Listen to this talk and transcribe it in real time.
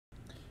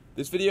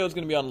This video is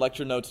going to be on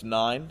Lecture Notes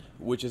 9,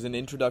 which is an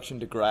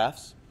introduction to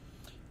graphs.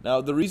 Now,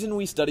 the reason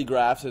we study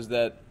graphs is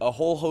that a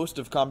whole host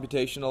of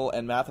computational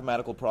and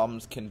mathematical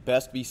problems can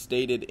best be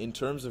stated in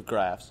terms of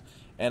graphs,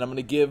 and I'm going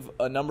to give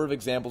a number of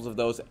examples of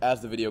those as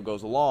the video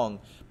goes along.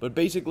 But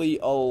basically,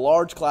 a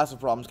large class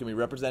of problems can be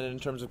represented in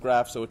terms of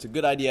graphs, so it's a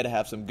good idea to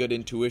have some good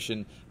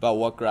intuition about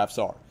what graphs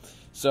are.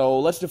 So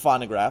let's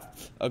define a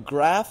graph. A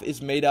graph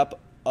is made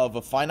up of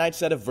a finite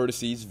set of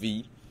vertices,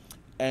 V,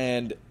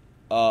 and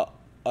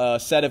a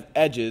set of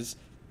edges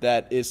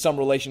that is some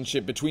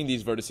relationship between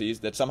these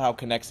vertices that somehow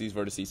connects these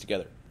vertices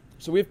together.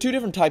 So we have two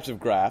different types of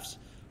graphs.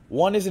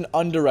 One is an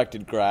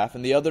undirected graph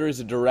and the other is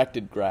a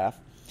directed graph.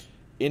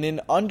 In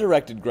an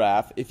undirected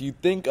graph, if you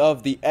think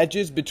of the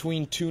edges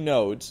between two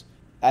nodes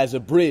as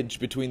a bridge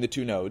between the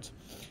two nodes,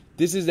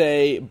 this is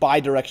a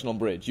bidirectional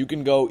bridge. You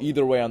can go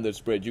either way on this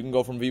bridge. You can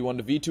go from V1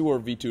 to V2 or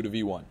V2 to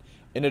V1.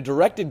 In a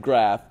directed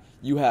graph,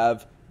 you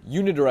have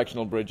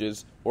unidirectional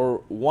bridges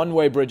or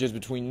one-way bridges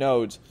between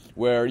nodes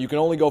where you can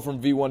only go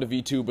from V1 to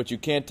V2, but you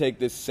can't take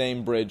this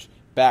same bridge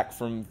back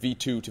from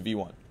V2 to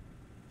V1.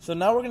 So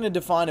now we're going to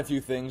define a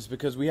few things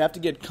because we have to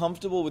get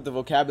comfortable with the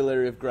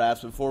vocabulary of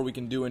graphs before we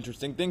can do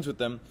interesting things with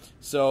them.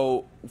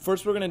 So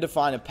first we're going to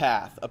define a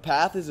path. A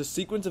path is a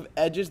sequence of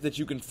edges that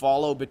you can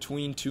follow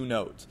between two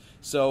nodes.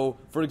 So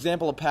for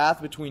example, a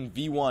path between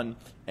V1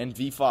 and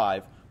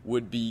V5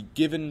 would be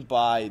given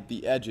by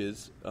the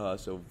edges.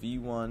 So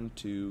V1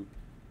 to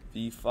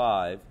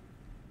V5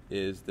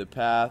 is the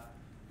path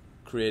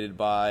created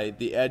by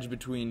the edge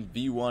between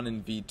V1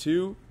 and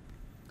V2,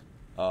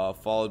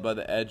 followed by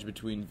the edge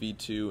between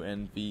V2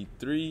 and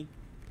V3,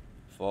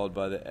 followed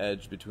by the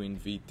edge between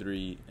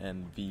V3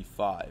 and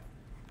V5.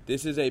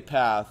 This is a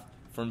path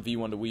from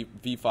V1 to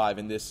V5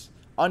 in this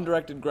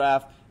undirected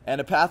graph,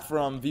 and a path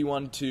from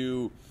V1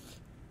 to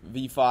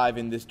V5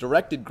 in this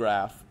directed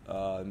graph,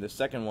 in the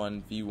second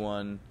one,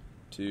 V1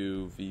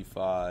 to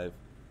V5,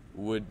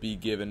 would be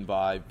given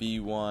by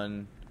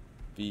V1,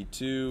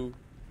 V2,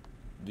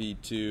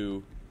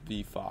 V2,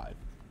 V5.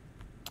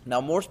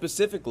 Now more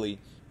specifically,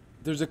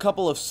 there's a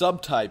couple of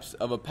subtypes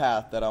of a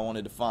path that I want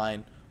to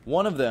define.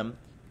 One of them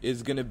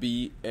is going to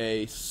be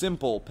a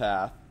simple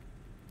path,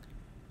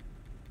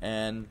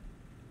 and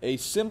a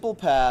simple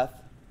path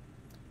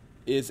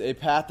is a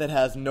path that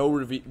has no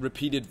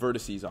repeated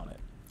vertices on it,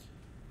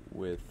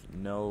 with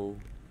no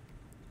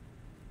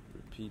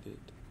repeated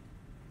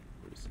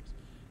vertices.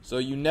 So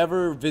you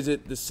never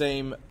visit the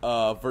same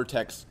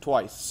vertex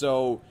twice.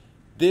 So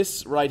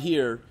this right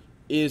here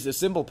is a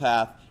simple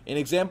path. An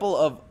example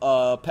of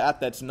a path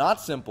that's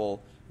not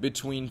simple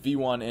between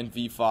V1 and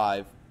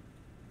V5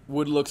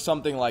 would look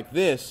something like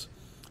this,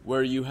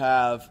 where you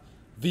have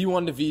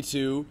V1 to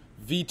V2,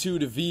 V2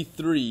 to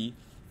V3,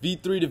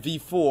 V3 to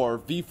V4,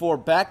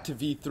 V4 back to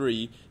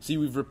V3. See,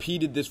 we've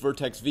repeated this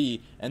vertex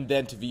V and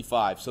then to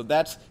V5. So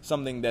that's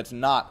something that's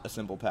not a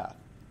simple path.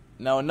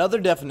 Now another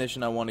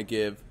definition I want to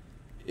give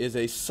is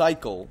a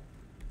cycle,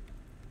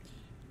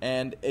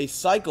 and a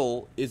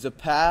cycle is a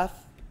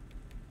path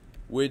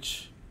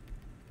which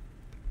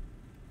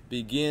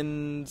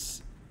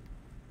begins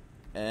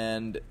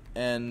and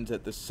ends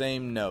at the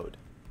same node.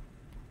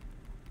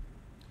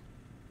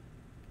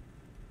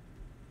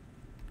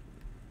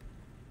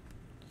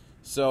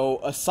 So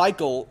a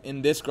cycle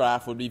in this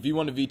graph would be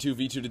V1 to V2,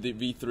 V2 to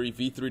V3,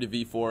 V3 to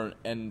V4,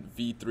 and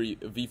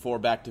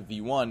V4 back to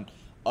V1.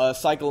 A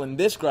cycle in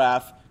this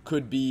graph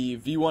could be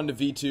V1 to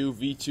V2,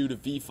 V2 to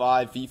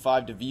V5,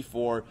 V5 to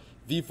V4,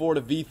 V4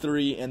 to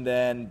V3, and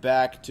then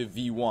back to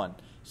V1.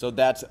 So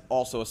that's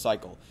also a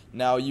cycle.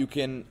 Now you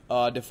can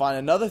define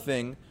another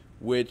thing,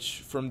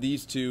 which from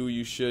these two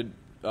you should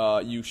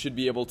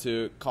be able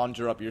to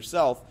conjure up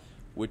yourself,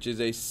 which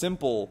is a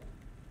simple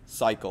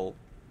cycle,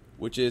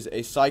 which is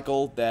a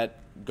cycle that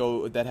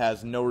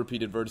has no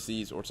repeated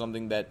vertices, or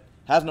something that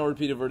has no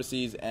repeated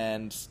vertices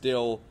and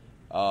still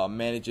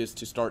manages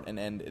to start and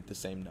end at the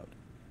same node.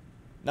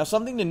 Now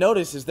something to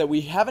notice is that we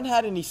haven't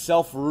had any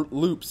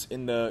self-loops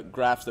in the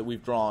graphs that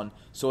we've drawn.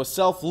 So a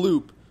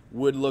self-loop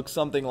would look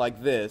something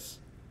like this,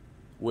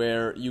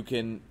 where you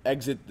can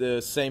exit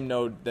the same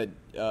node,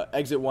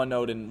 exit one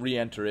node and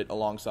re-enter it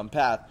along some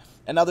path.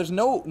 And now there's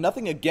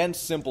nothing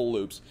against simple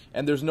loops,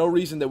 and there's no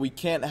reason that we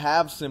can't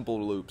have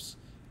simple loops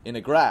in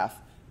a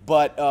graph.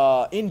 But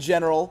in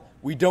general,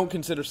 we don't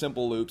consider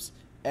simple loops,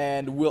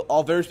 and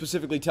I'll very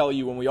specifically tell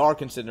you when we are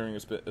considering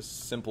a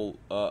simple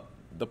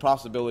the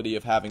possibility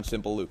of having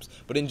simple loops.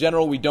 But in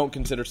general, we don't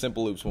consider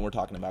simple loops when we're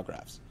talking about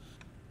graphs.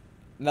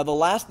 Now the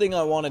last thing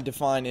I want to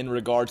define in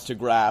regards to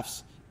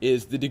graphs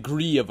is the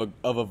degree of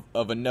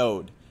a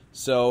node.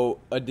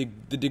 So the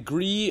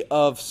degree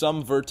of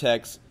some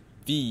vertex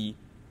V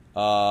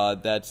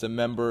that's a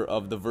member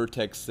of the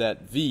vertex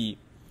set V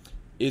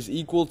is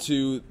equal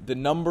to the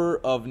number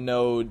of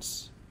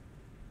nodes,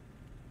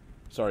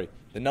 the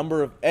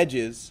number of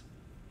edges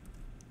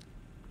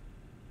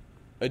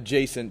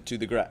adjacent to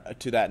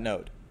that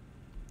node.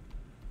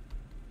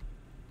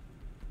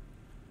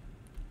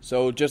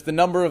 So just the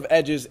number of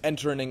edges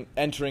entering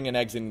and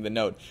exiting the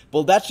node.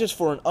 Well, that's just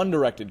for an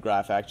undirected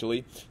graph,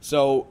 actually.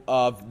 So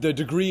the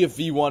degree of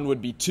V1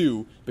 would be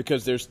 2,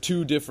 because there's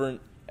two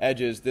different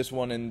edges, this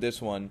one and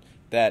this one,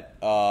 that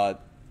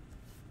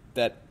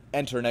that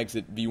enter and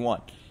exit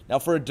V1. Now,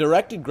 for a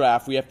directed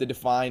graph, we have to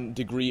define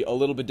degree a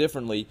little bit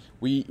differently.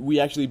 We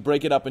actually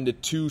break it up into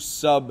two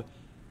sub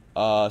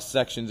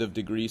sections of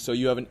degree. So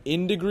you have an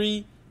in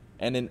degree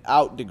and an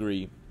out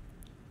degree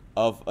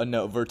of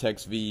a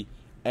vertex V.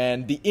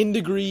 And the in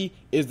degree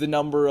is the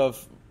number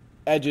of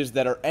edges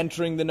that are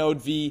entering the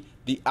node V.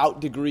 The out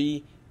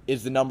degree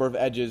is the number of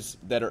edges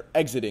that are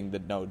exiting the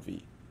node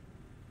V.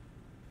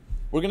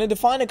 We're going to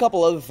define a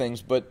couple other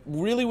things, but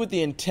really with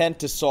the intent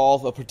to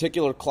solve a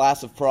particular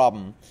class of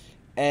problem.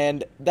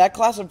 And that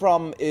class of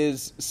problem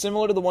is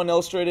similar to the one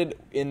illustrated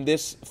in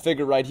this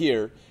figure right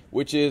here,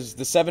 which is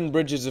the 7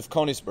 bridges of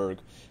Königsberg.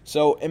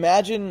 So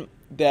imagine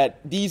that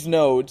these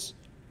nodes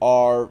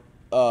are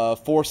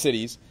 4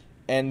 cities,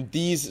 and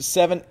these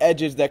 7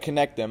 edges that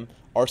connect them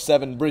are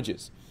 7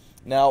 bridges.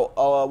 Now,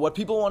 what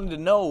people wanted to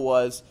know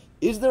was,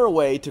 is there a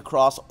way to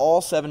cross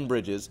all 7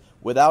 bridges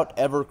without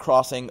ever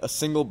crossing a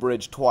single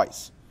bridge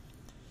twice?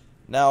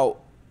 Now,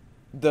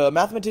 the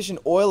mathematician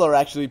Euler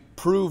actually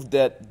proved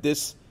that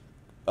this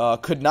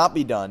could not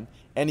be done,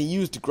 and he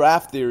used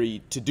graph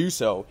theory to do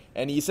so,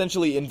 and he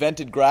essentially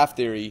invented graph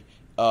theory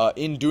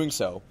in doing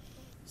so.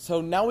 So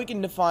now we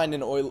can define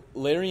an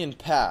Eulerian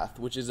path,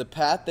 which is a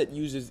path that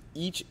uses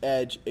each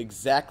edge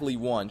exactly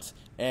once,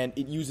 and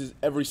it uses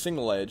every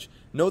single edge.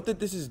 Note that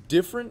this is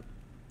different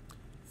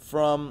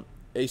from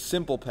a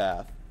simple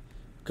path,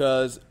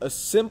 because a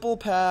simple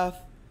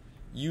path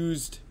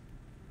used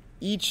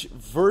each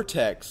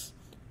vertex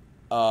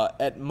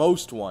at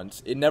most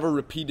once. It never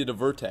repeated a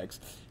vertex.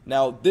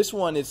 Now, this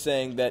one is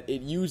saying that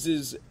it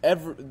uses an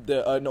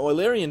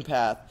Eulerian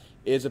path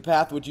is a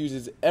path which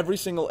uses every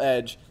single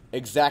edge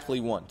exactly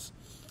once.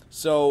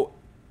 So,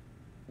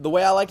 the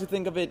way I like to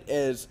think of it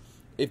is,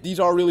 if these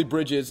are really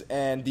bridges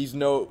and these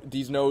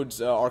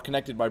nodes are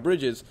connected by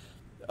bridges,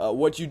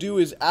 what you do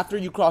is, after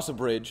you cross a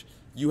bridge,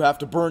 you have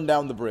to burn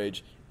down the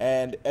bridge,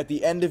 and at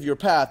the end of your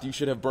path, you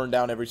should have burned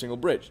down every single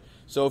bridge.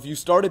 So, if you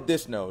start at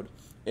this node,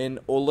 an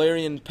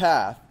Eulerian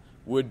path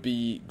would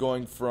be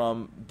going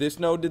from this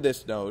node to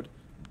this node,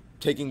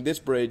 taking this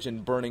bridge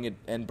and burning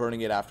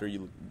it after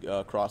you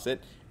cross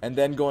it, and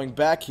then going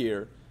back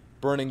here,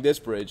 burning this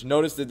bridge.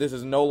 Notice that this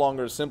is no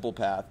longer a simple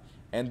path,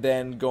 and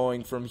then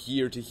going from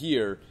here to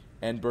here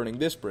and burning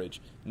this bridge.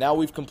 Now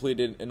we've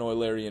completed an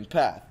Eulerian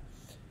path.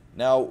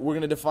 Now we're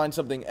going to define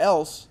something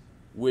else,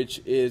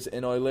 which is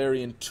an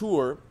Eulerian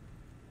tour.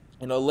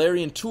 An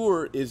Eulerian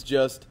tour is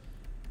just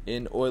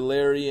an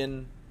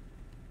Eulerian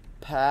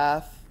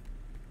path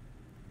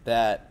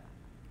that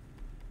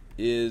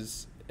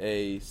is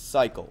a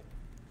cycle.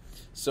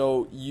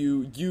 So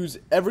you use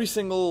every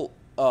single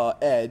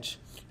edge,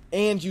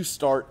 and you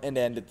start and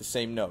end at the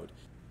same node.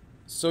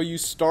 So you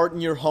start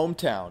in your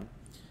hometown,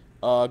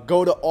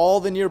 go to all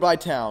the nearby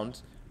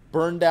towns,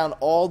 burn down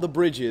all the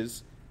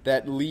bridges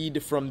that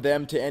lead from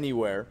them to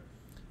anywhere,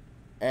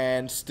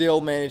 and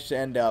still manage to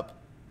end up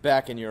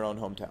back in your own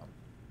hometown.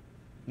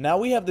 Now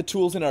we have the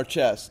tools in our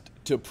chest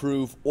to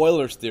prove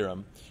Euler's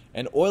theorem.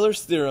 And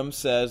Euler's theorem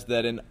says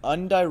that an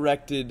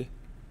undirected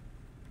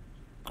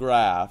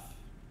graph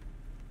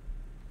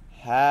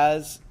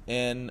has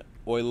an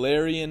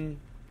Eulerian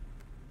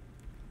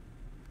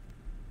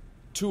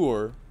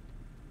tour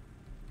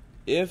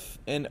if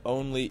and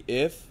only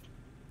if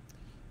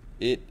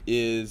it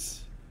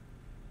is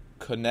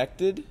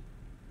connected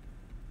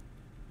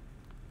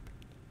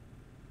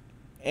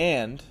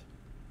and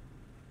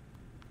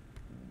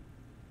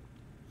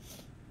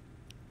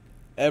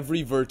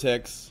every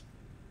vertex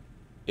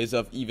is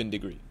of even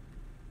degree.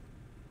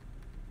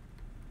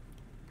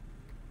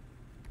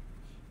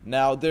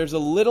 Now, there's a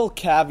little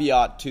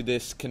caveat to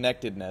this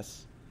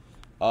connectedness.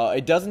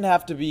 It doesn't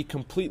have to be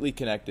completely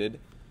connected.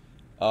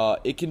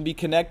 It can be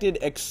connected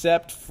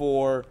except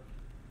for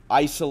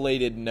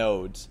isolated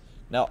nodes.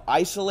 Now,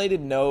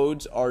 isolated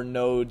nodes are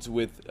nodes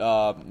with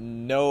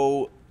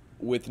no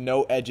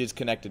edges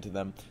connected to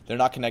them. They're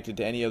not connected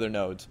to any other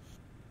nodes.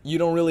 You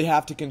don't really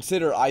have to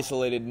consider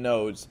isolated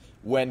nodes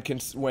when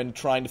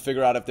trying to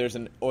figure out if there's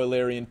an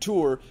Eulerian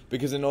tour,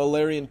 because an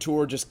Eulerian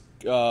tour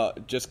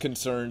just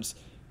concerns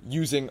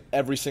using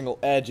every single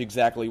edge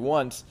exactly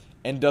once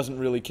and doesn't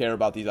really care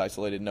about these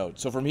isolated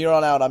nodes. So from here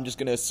on out, I'm just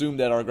going to assume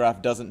that our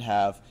graph doesn't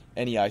have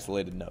any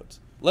isolated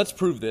nodes. Let's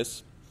prove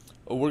this.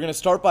 We're going to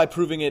start by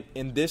proving it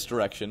in this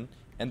direction,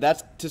 and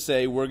that's to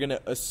say we're going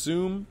to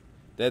assume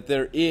that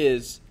there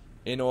is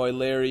an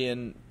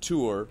Eulerian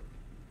tour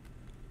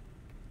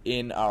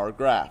in our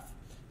graph.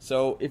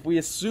 So if we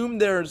assume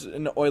there's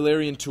an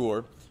Eulerian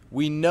tour,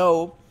 we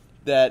know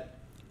that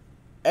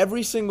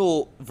every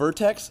single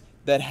vertex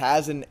that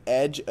has an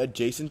edge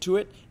adjacent to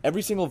it,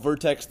 every single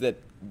vertex that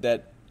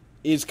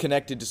is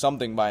connected to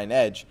something by an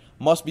edge,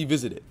 must be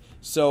visited.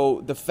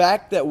 So the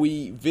fact that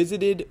we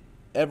visited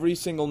every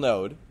single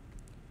node,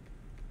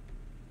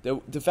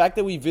 the fact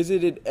that we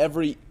visited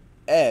every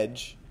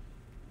edge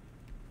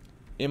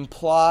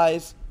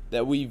implies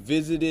that we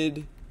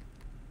visited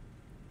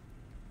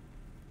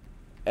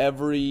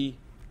every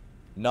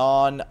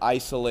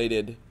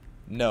non-isolated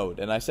node.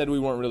 And I said we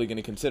weren't really going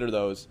to consider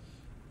those,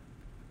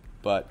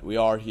 but we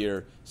are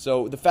here.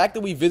 So the fact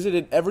that we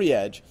visited every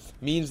edge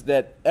means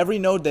that every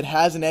node that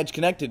has an edge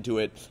connected to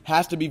it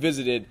has to be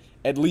visited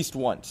at least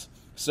once.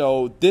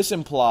 So this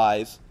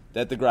implies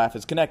that the graph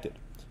is connected,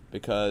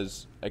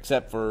 because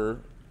except for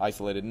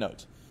isolated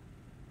nodes.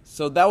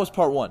 So that was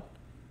part one.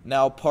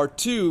 Now part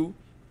two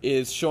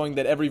is showing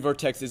that every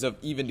vertex is of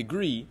even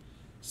degree.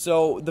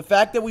 So the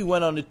fact that we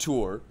went on a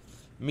tour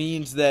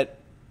means that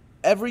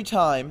every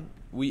time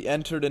we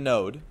entered a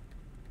node,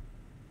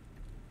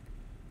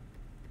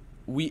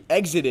 we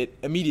exit it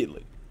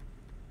immediately.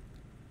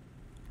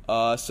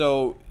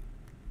 So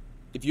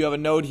if you have a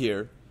node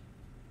here,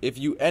 if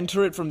you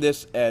enter it from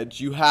this edge,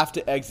 you have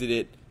to exit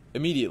it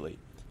immediately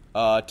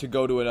to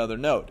go to another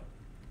node.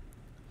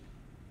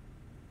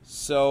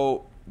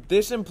 So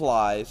this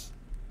implies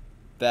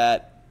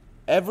that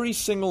every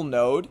single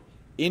node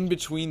in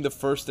between the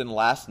first and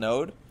last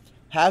node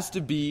has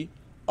to be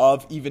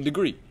of even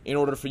degree in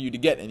order for you to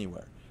get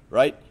anywhere,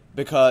 right?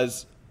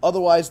 Because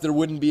otherwise there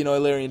wouldn't be an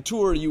Eulerian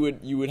tour.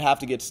 You would have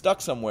to get stuck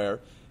somewhere,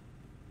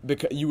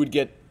 because you would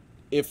get,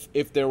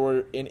 if there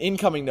were an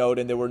incoming node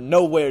and there were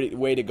no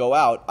way to go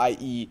out,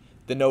 i.e.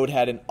 the node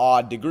had an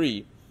odd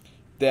degree,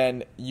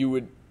 then you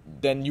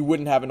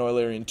wouldn't have an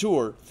Eulerian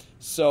tour.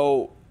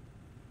 So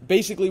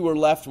basically we're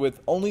left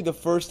with only the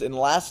first and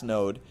last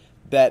node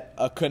that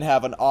could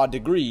have an odd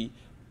degree,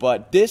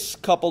 but this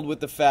coupled with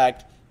the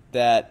fact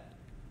that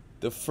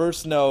the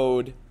first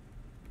node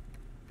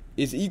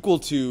is equal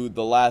to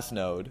the last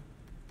node,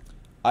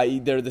 i.e.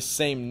 they're the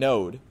same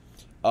node,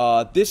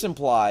 this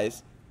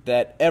implies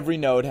that every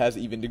node has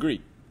even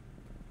degree.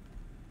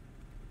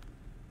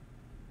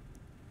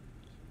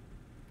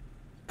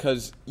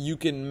 Because you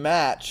can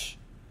match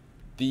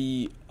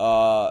the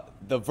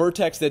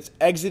vertex that's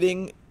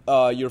exiting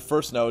your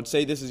first node.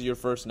 Say this is your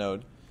first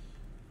node.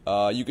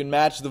 You can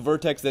match the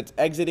vertex that's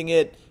exiting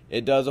it.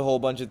 It does a whole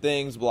bunch of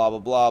things, blah, blah,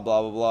 blah,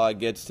 blah, blah, blah. It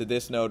gets to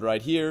this node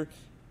right here,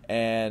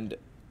 and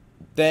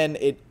then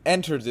it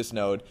enters this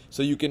node.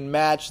 So you can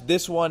match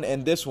this one,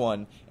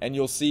 and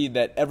you'll see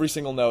that every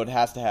single node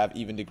has to have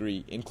even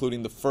degree,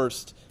 including the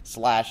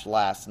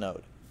first/last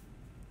node.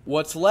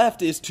 What's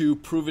left is to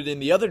prove it in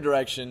the other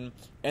direction,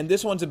 and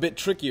this one's a bit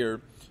trickier.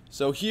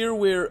 So here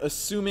we're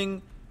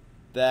assuming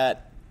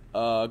that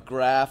a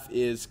graph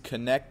is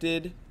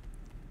connected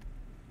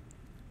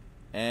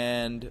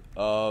and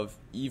of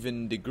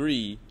even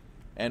degree,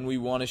 and we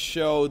want to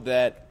show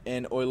that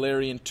an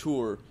Eulerian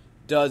tour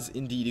does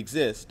indeed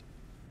exist.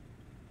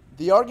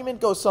 The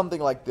argument goes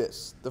something like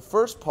this. The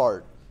first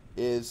part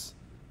is,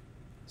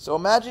 so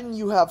imagine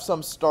you have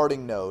some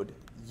starting node.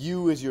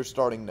 U is your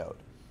starting node,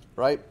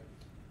 right?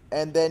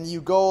 And then you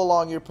go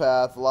along your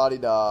path,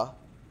 la-di-da,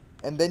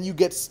 and then you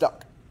get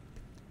stuck.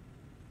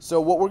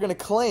 So what we're going to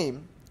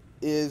claim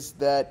is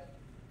that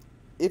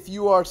if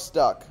you are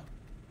stuck,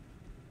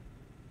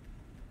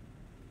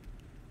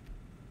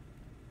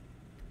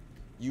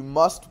 you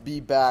must be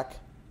back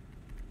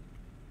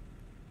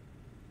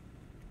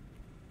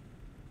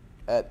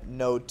at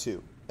node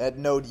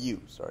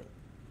U, sorry.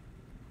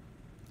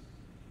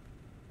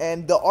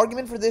 And the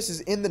argument for this is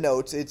in the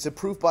notes. It's a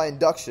proof by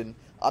induction.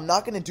 I'm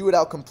not going to do it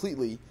out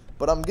completely,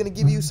 but I'm going to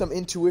give you some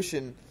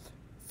intuition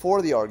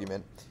for the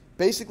argument.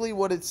 Basically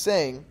what it's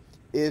saying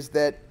is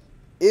that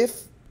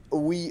if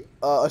we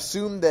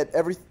assume that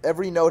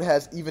every node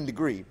has even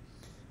degree,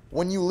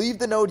 when you leave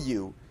the node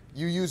U,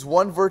 you use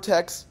one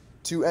vertex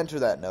to enter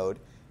that node.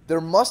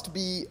 There must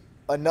be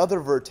another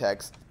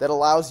vertex that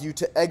allows you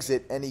to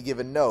exit any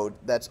given node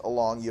that's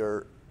along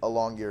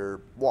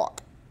your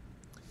walk.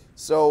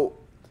 So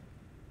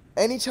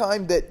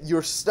anytime that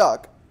you're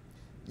stuck,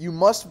 you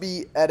must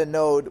be at a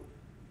node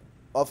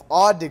of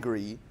odd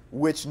degree,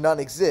 which none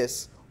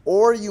exists,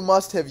 or you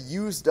must have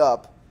used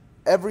up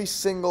every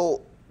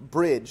single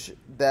bridge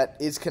that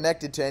is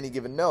connected to any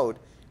given node.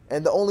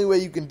 And the only way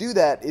you can do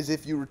that is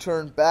if you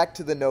return back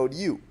to the node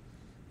U.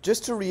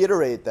 Just to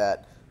reiterate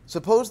that,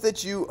 suppose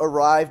that you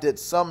arrived at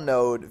some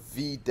node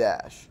V'.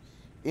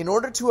 In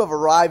order to have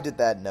arrived at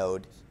that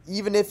node,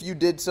 even if you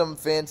did some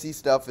fancy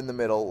stuff in the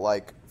middle,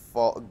 like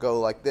go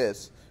like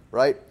this,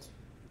 right?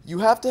 You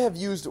have to have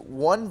used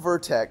one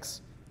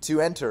vertex to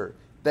enter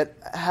that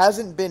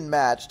hasn't been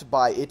matched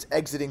by its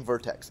exiting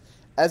vertex.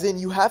 As in,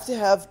 you have to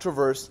have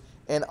traversed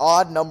an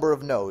odd number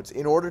of nodes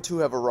in order to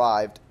have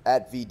arrived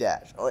at V',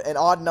 or an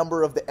odd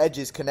number of the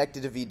edges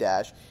connected to V'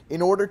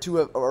 in order to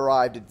have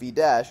arrived at V',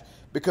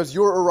 because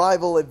your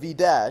arrival at V'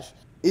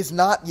 is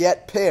not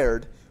yet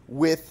paired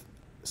with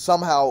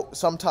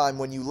sometime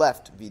when you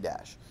left V'.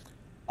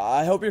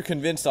 I hope you're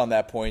convinced on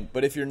that point,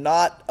 but if you're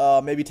not,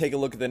 maybe take a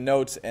look at the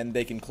notes and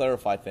they can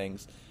clarify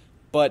things.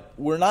 But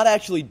we're not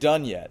actually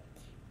done yet,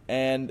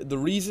 and the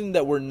reason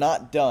that we're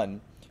not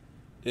done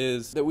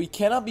is that we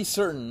cannot be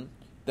certain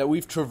that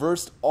we've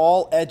traversed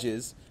all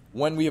edges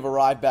when we have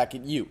arrived back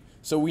at U.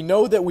 So we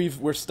know that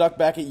we're stuck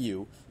back at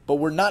U, but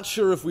we're not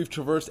sure if we've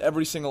traversed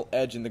every single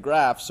edge in the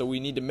graph, so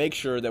we need to make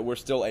sure that we're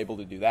still able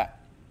to do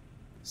that.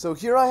 So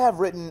here I have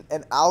written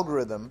an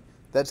algorithm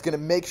that's going to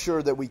make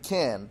sure that we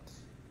can.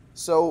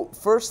 So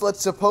first,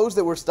 let's suppose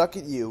that we're stuck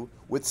at U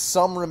with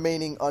some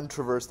remaining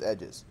untraversed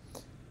edges.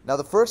 Now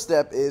the first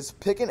step is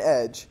pick an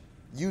edge,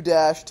 U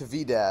dash to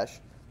V dash,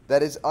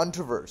 that is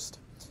untraversed,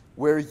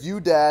 where U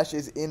dash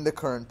is in the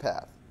current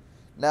path.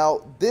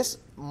 Now this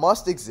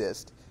must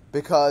exist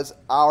because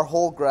our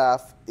whole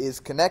graph is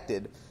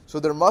connected, so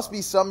there must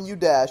be some U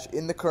dash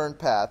in the current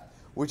path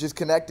which is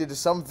connected to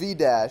some V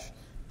dash,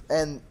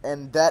 and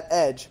that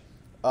edge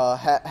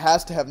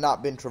has to have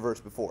not been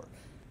traversed before.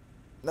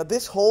 Now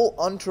this whole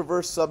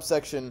untraversed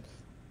subsection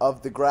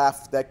of the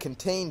graph that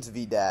contains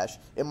V dash,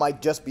 it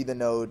might just be the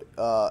node,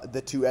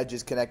 the two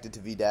edges connected to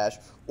V dash,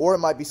 or it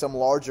might be some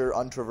larger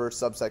untraversed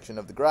subsection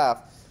of the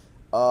graph.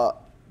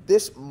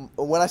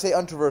 When I say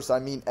untraversed, I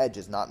mean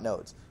edges, not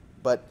nodes.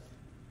 But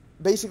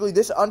basically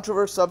this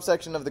untraversed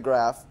subsection of the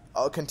graph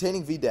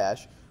containing V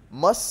dash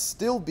must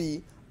still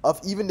be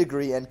of even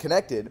degree and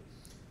connected,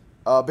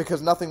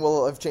 because nothing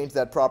will have changed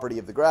that property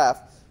of the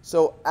graph.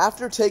 So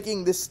after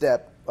taking this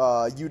step,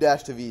 U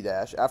dash to V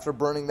dash, after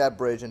burning that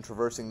bridge and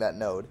traversing that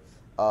node,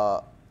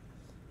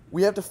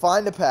 we have to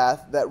find a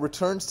path that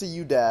returns to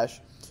U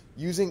dash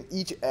using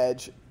each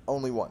edge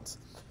only once.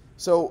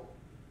 So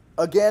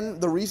again,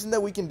 the reason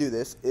that we can do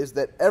this is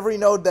that every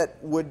node that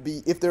would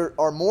be, if there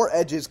are more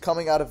edges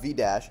coming out of V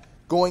dash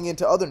going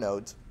into other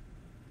nodes,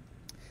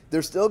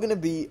 they're still going to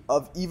be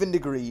of even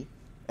degree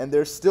and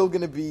they're still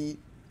going to be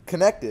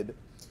connected.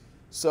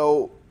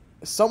 So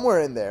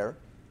somewhere in there,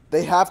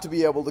 they have to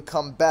be able to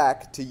come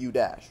back to U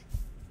dash.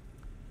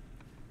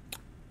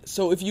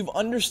 So if you've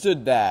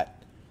understood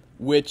that,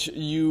 which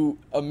you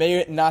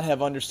may not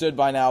have understood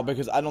by now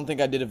because I don't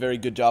think I did a very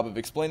good job of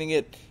explaining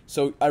it,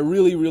 so I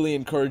really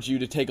encourage you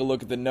to take a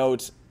look at the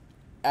notes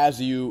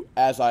as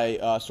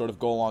I sort of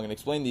go along and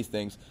explain these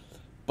things.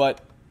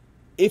 But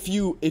if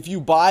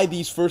you buy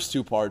these first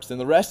two parts, then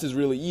the rest is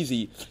really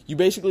easy. You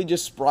basically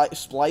just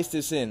splice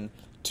this in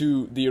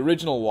to the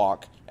original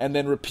walk, and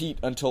then repeat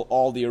until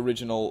all the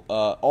original,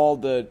 all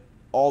the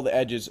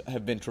edges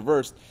have been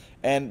traversed.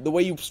 And the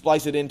way you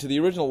splice it into the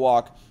original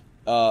walk,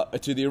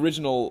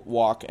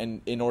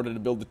 and in order to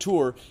build the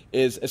tour,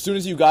 is as soon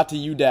as you got to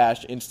U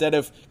dash, instead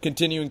of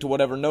continuing to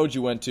whatever node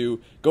you went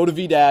to, go to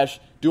V dash,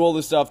 do all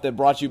the stuff that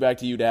brought you back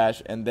to U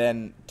dash, and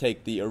then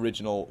take the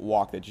original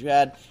walk that you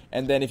had.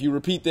 And then if you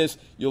repeat this,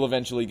 you'll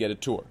eventually get a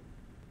tour.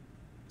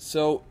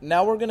 So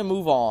now we're going to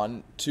move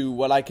on to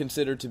what I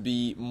consider to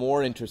be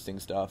more interesting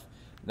stuff.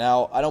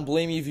 Now, I don't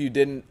blame you if you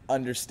didn't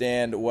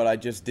understand what I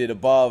just did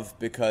above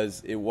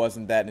because it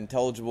wasn't that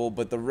intelligible,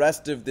 but the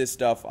rest of this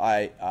stuff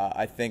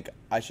I think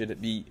I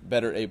should be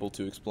better able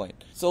to explain.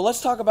 So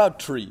let's talk about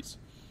trees.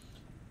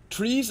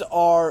 Trees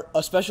are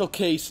a special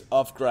case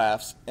of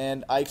graphs,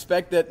 and I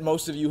expect that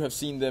most of you have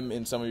seen them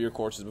in some of your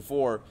courses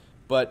before,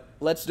 but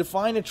let's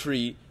define a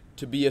tree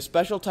to be a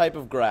special type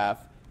of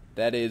graph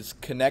that is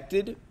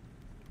connected,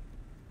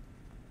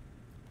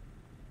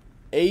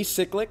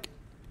 acyclic,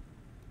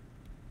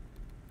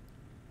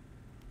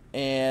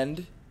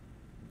 and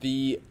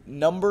the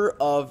number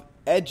of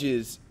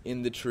edges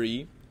in the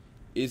tree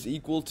is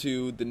equal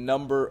to the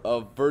number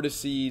of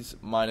vertices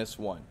minus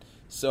 1.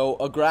 So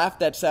a graph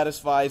that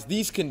satisfies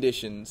these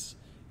conditions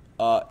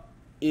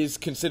is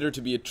considered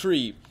to be a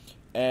tree.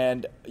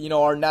 And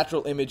our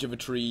natural image of a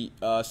tree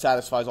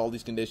satisfies all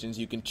these conditions.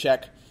 You can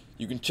check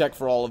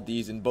for all of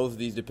these in both of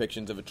these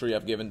depictions of a tree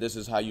I've given. This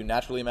is how you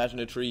naturally imagine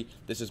a tree.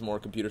 This is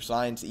more computer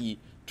science-y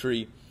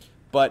tree.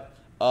 But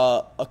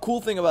a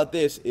cool thing about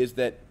this is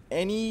that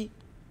any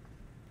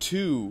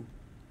two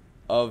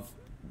of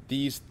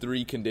these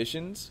three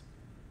conditions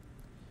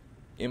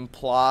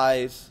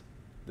implies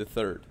the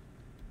third.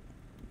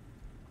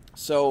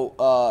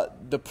 So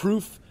the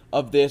proof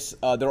of this,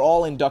 they're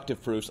all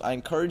inductive proofs. I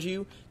encourage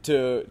you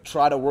to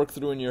try to work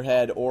through in your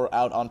head or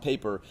out on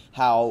paper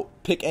how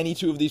pick any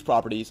two of these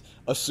properties,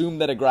 assume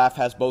that a graph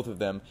has both of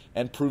them,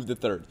 and prove the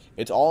third.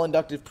 It's all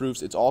inductive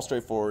proofs, it's all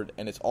straightforward,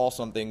 and it's all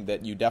something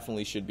that you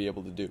definitely should be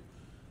able to do.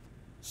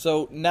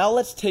 So now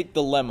let's take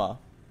the lemma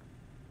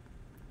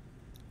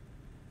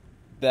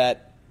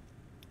that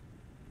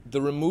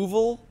the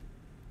removal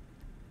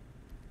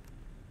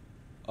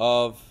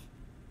of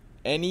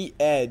any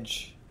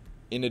edge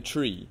in a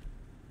tree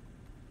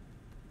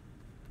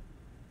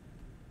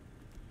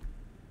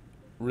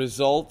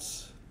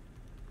results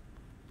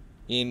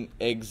in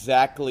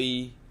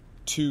exactly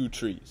two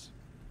trees.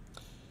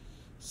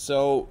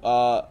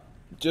 So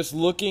just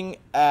looking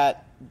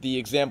at the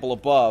example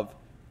above,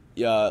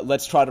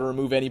 let's try to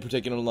remove any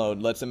particular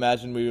node. Let's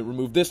imagine we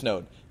remove this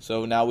node.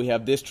 So now we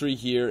have this tree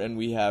here and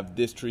we have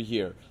this tree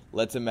here.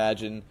 Let's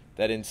imagine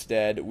that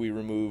instead we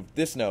remove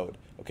this node.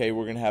 Okay,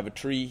 we're going to have a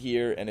tree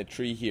here and a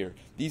tree here.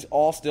 These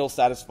all still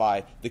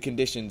satisfy the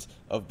conditions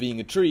of being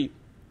a tree.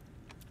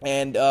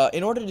 And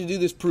in order to do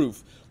this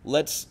proof,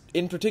 let's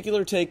in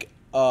particular take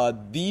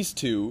these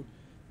two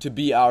to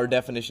be our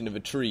definition of a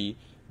tree.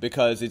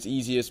 because it's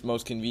easiest,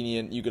 most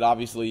convenient. You could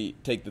obviously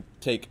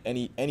take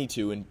any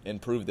two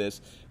and prove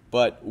this,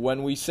 but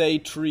when we say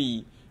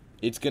tree,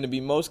 it's going to be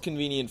most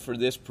convenient for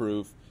this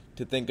proof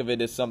to think of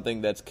it as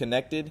something that's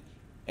connected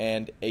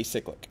and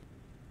acyclic.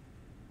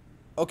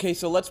 Okay,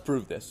 so let's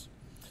prove this.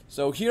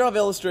 So here I've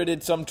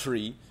illustrated some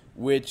tree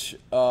which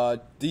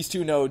these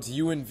two nodes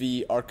U and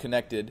V are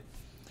connected,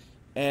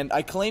 and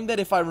I claim that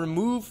if I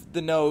remove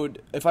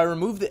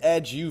the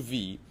edge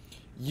UV,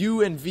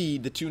 U and V,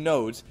 the two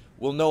nodes,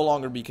 will no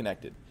longer be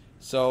connected.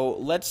 So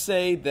let's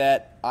say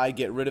that I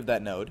get rid of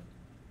that node.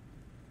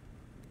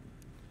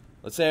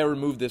 Let's say I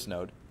remove this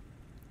node,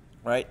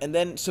 right? And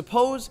then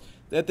suppose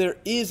that there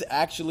is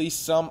actually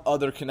some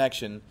other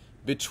connection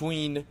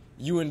between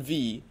U and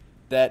V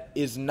that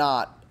is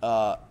not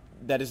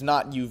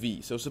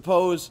UV. So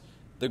suppose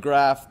the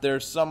graph,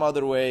 there's some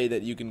other way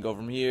that you can go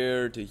from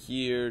here to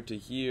here to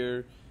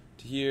here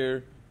to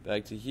here,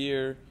 back to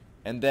here,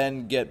 and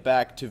then get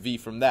back to V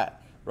from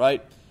that,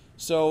 right?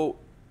 So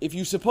if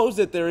you suppose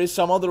that there is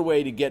some other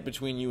way to get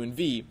between U and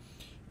V,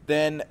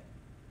 then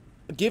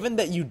given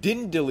that you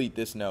didn't delete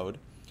this node,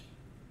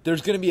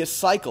 there's going to be a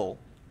cycle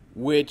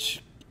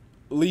which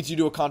leads you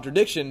to a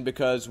contradiction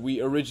because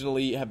we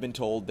originally have been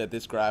told that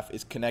this graph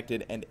is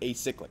connected and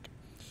acyclic.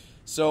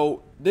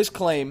 So this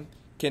claim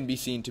can be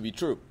seen to be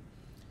true.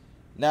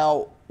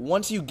 Now,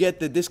 once you get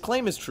that this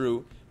claim is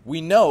true,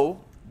 we know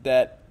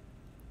that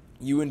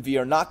U and V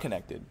are not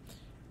connected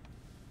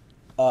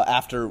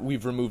after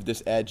we've removed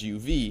this edge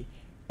UV,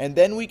 and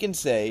then we can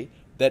say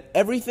that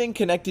everything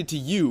connected to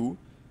U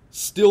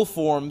still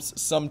forms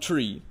some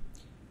tree,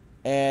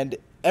 and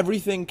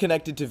everything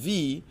connected to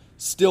V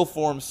still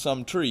forms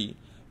some tree,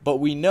 but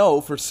we know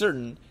for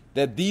certain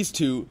that these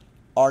two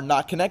are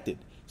not connected.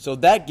 So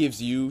that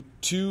gives you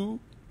two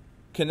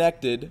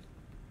connected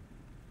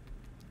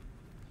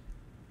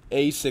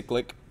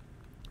acyclic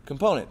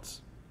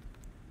components.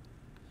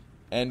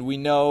 And we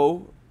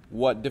know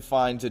what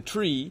defines a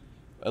tree,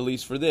 at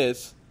least for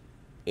this,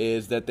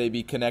 is that they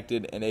be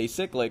connected and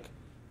acyclic.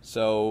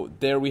 So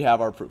there we have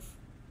our proof.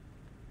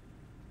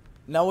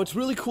 Now what's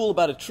really cool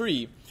about a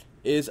tree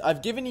is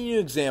I've given you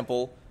an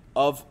example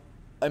of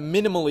a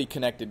minimally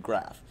connected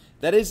graph.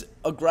 That is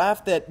a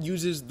graph that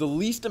uses the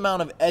least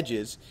amount of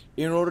edges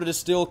in order to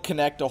still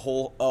connect a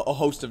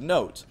host of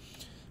nodes.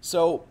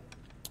 So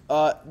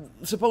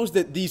suppose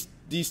that these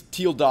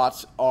teal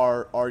dots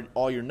are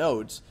all your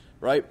nodes,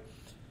 right?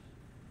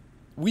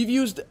 We've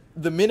used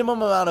the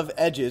minimum amount of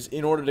edges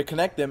in order to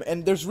connect them,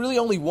 and there's really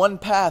only one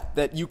path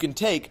that you can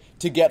take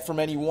to get from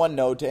any one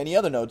node to any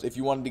other nodes. If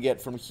you wanted to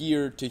get from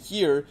here to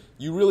here,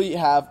 you really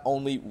have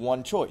only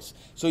one choice.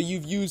 So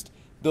you've used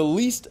the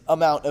least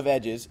amount of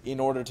edges in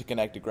order to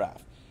connect a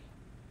graph.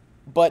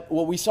 But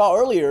what we saw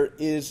earlier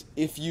is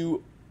if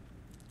you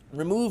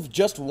remove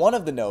just one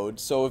of the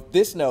nodes, so if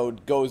this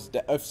node goes,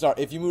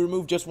 if you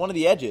remove just one of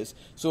the edges,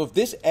 so if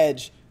this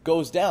edge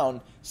goes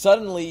down,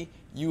 suddenly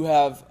you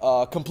have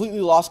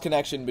completely lost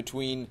connection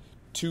between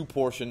two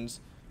portions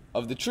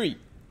of the tree.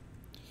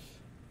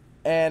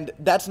 And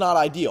that's not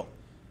ideal.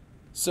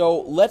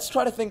 So let's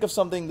try to think of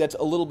something that's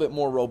a little bit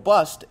more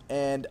robust,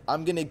 and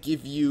I'm going to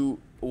give you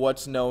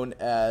what's known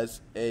as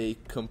a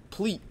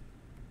complete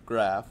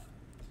graph.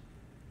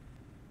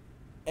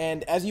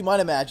 And as you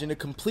might imagine, a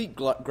complete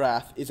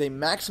graph is a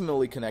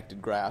maximally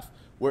connected graph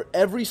where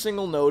every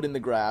single node in the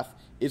graph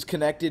is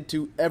connected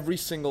to every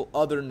single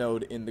other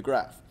node in the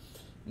graph.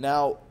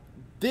 Now,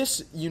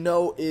 this, you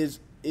know, is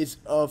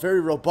a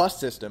very robust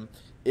system.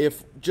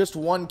 If just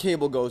one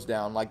cable goes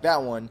down, like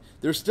that one,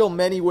 there's still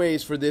many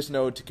ways for this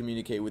node to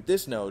communicate with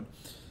this node.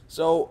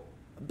 So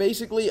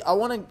basically, I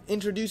want to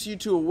introduce you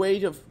to a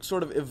way of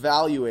sort of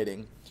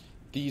evaluating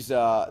these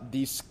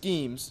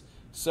schemes.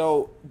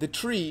 So the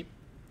tree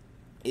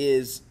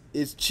is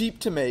cheap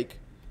to make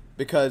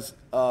because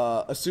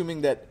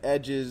assuming that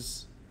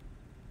edges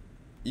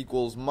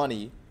equals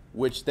money,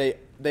 which they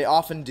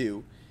often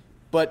do,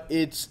 but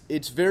it's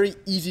very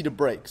easy to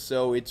break,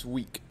 so it's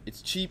weak.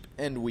 It's cheap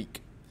and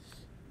weak.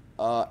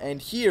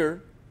 And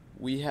here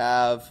we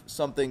have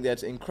something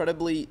that's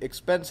incredibly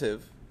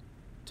expensive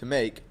to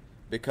make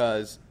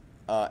because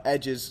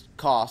edges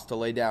cost to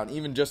lay down.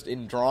 Even just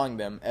in drawing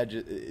them,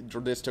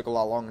 this took a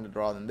lot longer to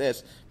draw than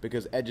this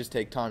because edges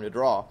take time to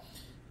draw.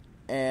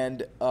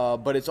 And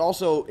but it's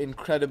also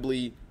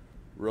incredibly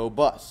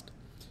robust.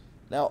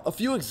 Now, a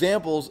few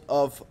examples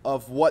of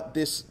what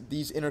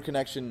these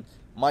interconnection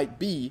might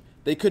be.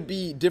 They could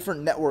be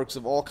different networks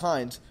of all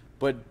kinds,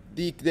 but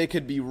they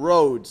could be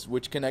roads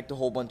which connect a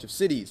whole bunch of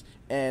cities,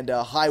 and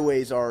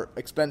highways are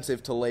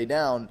expensive to lay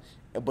down,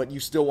 but you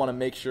still want to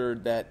make sure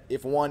that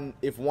if one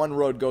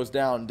road goes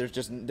down,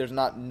 there's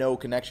not no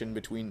connection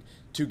between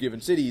two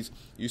given cities.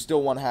 You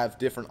still want to have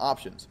different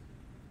options.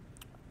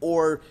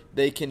 Or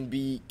they can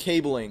be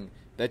cabling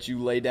that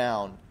you lay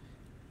down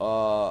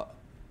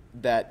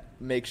that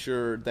make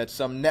sure that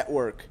some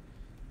network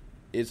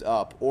is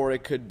up. Or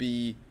it could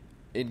be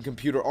in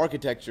computer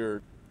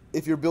architecture.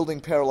 If you're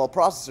building parallel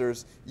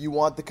processors, you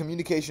want the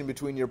communication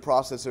between your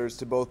processors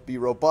to both be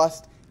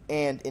robust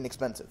and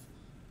inexpensive.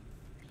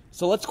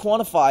 So let's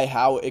quantify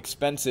how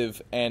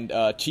expensive and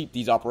cheap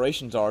these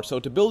operations are. So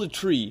to build a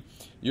tree,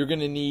 you're going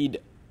to need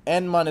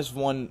n minus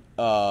 1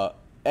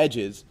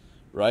 edges,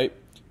 right?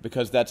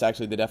 Because that's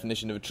actually the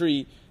definition of a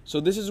tree. So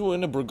this is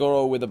going to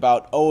grow with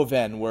about O of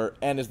n, where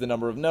n is the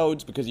number of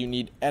nodes, because you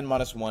need n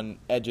minus 1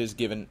 edges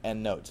given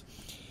n nodes.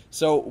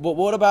 So, but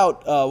what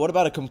about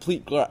a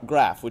complete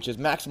graph, which is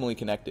maximally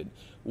connected?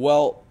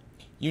 Well,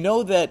 you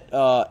know that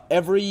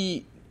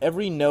every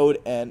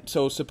node n.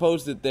 So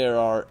suppose that there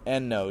are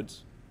n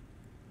nodes.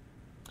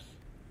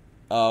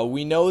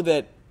 We know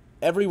that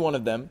every one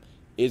of them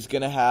is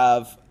going to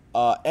have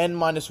n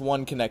minus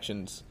 1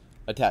 connections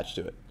attached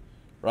to it,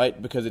 right?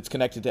 Because it's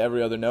connected to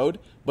every other node.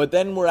 But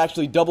then we're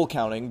actually double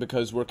counting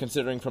because we're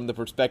considering from the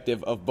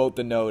perspective of both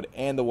the node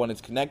and the one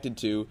it's connected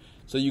to.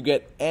 So you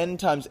get n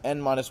times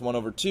n minus 1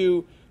 over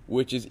 2,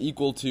 which is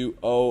equal to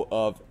O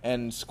of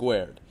n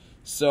squared.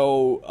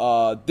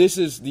 So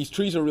these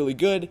trees are really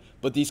good,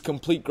 but these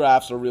complete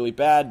graphs are really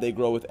bad. They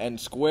grow with n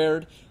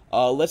squared.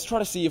 Let's try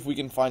to see if we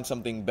can find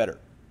something better.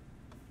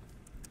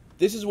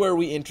 This is where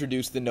we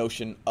introduce the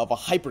notion of a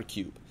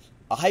hypercube.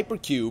 A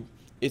hypercube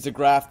is a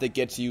graph that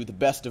gets you the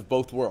best of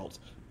both worlds.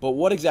 But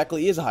what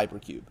exactly is a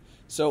hypercube?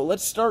 So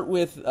let's start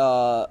with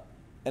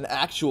an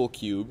actual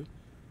cube,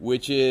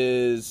 which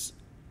is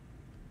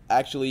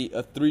actually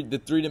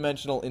the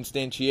three-dimensional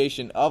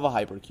instantiation of a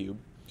hypercube,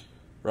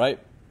 right?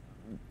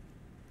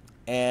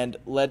 And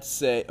let's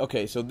say,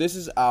 okay, so this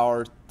is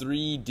our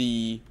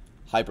 3D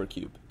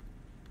hypercube.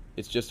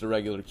 It's just a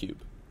regular cube.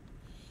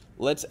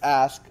 Let's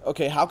ask,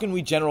 okay, how can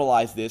we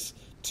generalize this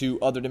to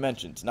other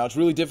dimensions? Now, it's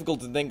really difficult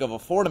to think of a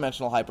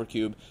 4-dimensional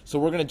hypercube, so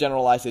we're going to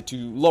generalize it to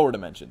lower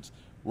dimensions.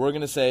 We're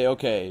going to say,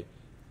 okay,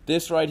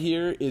 this right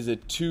here is a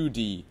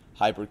 2D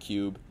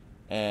hypercube,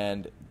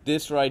 and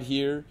this right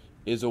here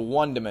is a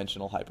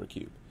 1-dimensional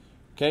hypercube.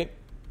 Okay?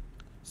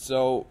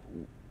 So,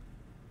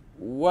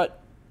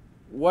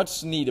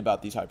 what's neat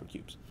about these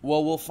hypercubes?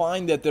 Well, we'll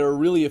find that they're a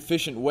really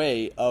efficient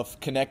way of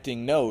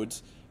connecting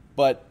nodes,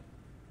 but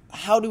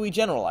how do we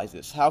generalize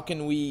this? How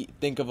can we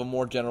think of a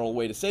more general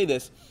way to say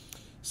this?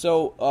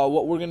 So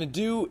what we're going to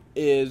do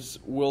is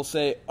we'll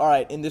say, all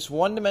right, in this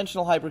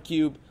 1-dimensional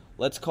hypercube,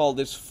 let's call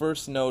this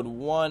first node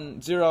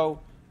 1, 0,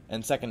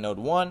 and second node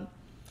 1.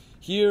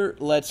 Here,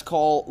 let's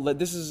call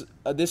this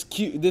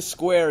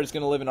square is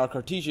going to live in our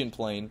Cartesian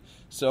plane.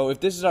 So if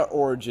this is our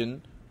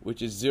origin,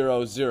 which is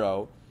 0,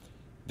 0,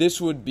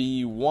 this would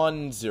be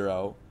 1,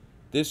 0,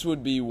 this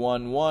would be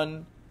 1,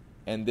 1,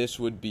 and this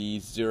would be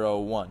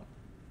 0, 1.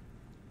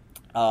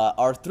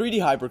 Our 3D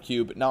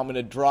hypercube, now I'm going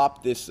to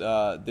drop this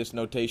this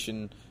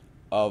notation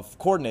of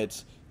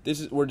coordinates.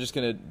 We're just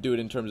going to do it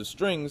in terms of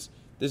strings.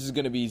 This is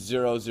going to be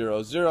 0,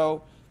 0,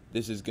 0.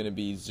 This is going to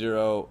be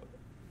 0.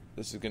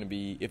 This is going to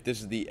be, if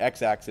this is the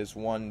x-axis,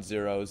 1,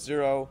 0,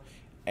 0.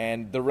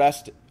 And the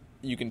rest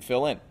you can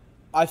fill in.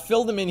 I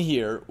filled them in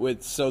here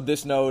so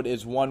this node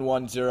is 1,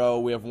 1, 0.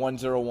 We have 1,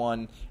 0,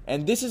 1.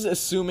 And this is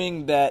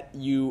assuming that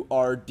you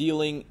are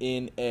dealing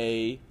in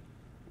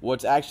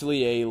what's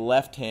actually a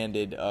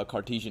left-handed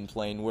Cartesian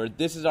plane, where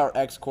this is our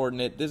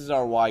x-coordinate, this is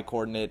our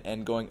y-coordinate,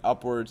 and going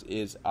upwards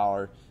is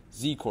our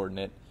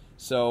z-coordinate.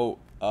 So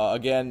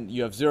again,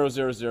 you have 0,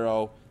 0,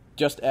 0,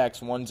 just x,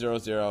 1, 0,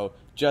 0,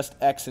 just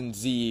x and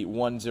z,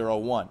 1, 0,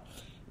 1.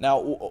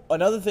 Now,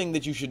 another thing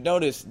that you should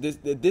notice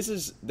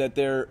is that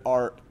there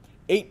are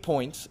 8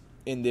 points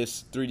in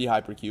this 3D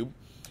hypercube,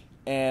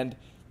 and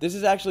this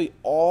is actually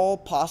all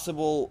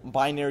possible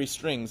binary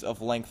strings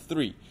of length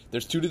 3.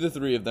 There's 2 to the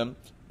 3 of them,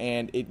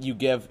 and you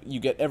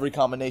get every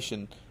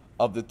combination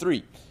of the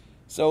 3.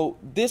 So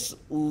this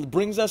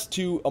brings us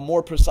to a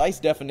more precise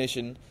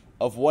definition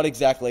of what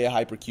exactly a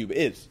hypercube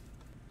is.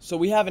 So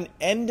we have an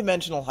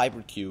n-dimensional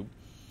hypercube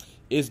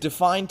is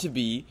defined to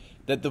be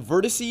that the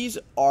vertices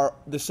are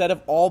the set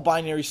of all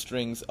binary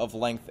strings of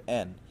length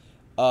n.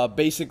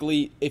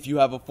 Basically, if you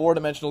have a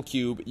 4-dimensional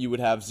cube, you would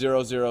have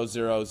 0, 0,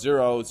 0,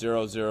 0,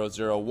 0, 0,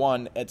 0,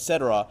 1,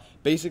 etc.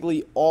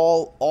 Basically,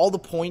 all the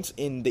points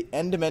in the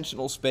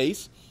n-dimensional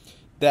space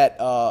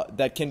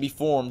that can be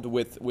formed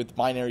with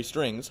binary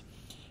strings,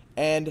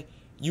 and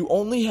you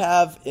only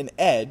have an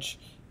edge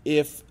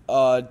if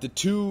the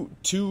two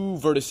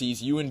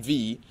vertices u and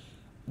v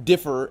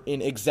differ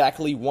in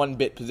exactly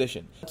 1-bit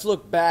position. Let's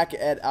look back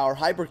at our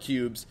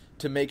hypercubes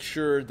to make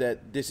sure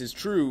that this is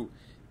true.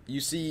 You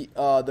see,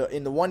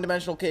 in the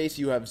 1-dimensional case,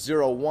 you have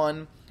 0,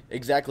 1,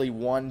 exactly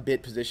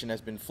 1-bit position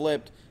has been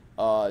flipped.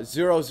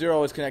 0,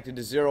 0 is connected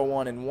to 0,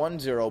 1 and 1,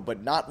 0,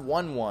 but not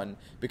 1, 1,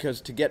 because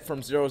to get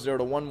from 0, 0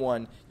 to 1,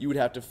 1, you would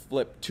have to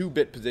flip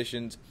 2-bit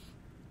positions.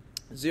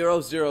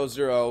 0, 0,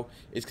 0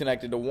 is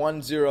connected to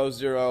 1, 0,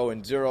 0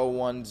 and 0,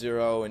 1,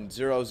 0 and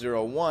 0,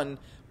 0, 1,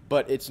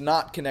 but it's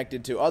not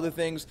connected to other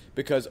things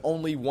because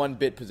only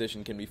 1-bit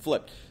position can be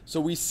flipped. So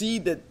we see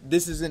that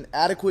this is an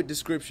adequate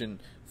description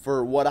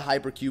for what a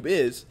hypercube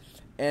is,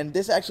 and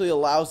this actually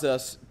allows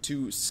us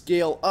to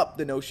scale up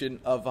the notion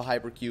of a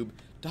hypercube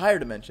to higher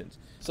dimensions.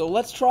 So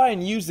let's try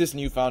and use this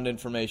newfound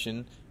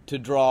information to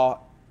draw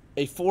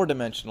a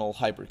 4-dimensional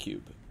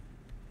hypercube.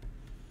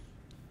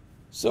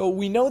 So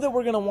we know that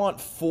we're going to want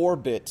 4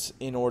 bits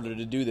in order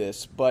to do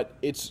this, but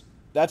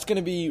that's going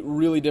to be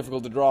really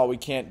difficult to draw. We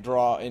can't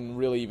draw in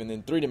really even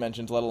in 3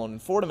 dimensions, let alone in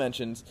 4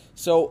 dimensions.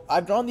 So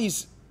I've drawn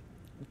these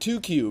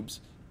 2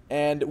 cubes,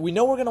 and we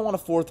know we're going to want a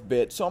 4th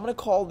bit, so I'm going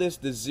to call this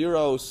the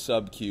 0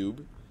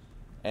 subcube,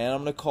 and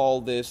I'm going to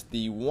call this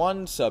the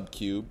 1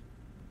 subcube.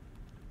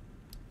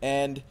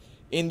 And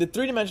in the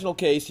 3-dimensional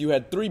case, you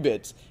had 3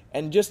 bits,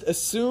 and just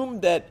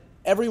assume that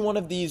every one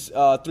of these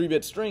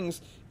 3-bit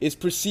strings is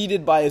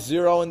preceded by a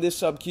 0 in this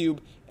subcube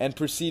and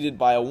preceded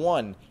by a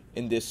 1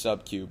 in this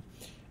subcube.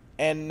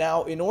 And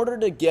now, in order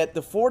to get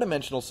the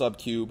 4-dimensional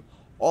subcube,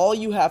 all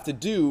you have to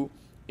do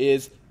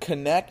is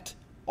connect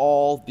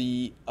all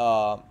the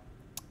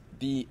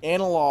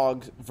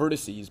analog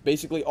vertices,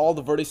 basically all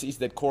the vertices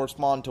that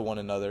correspond to one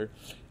another,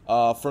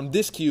 from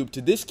this cube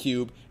to this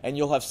cube, and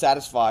you'll have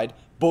satisfied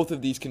both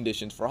of these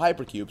conditions for a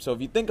hypercube. So if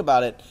you think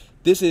about it,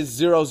 this is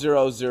 0,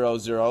 0, 0,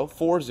 0,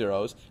 4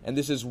 zeros, and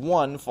this is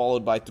 1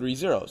 followed by 3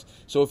 zeros.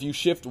 So if you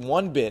shift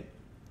 1 bit,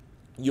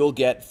 you'll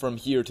get from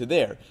here to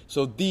there.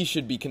 So these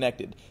should be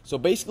connected. So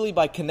basically,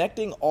 by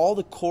connecting all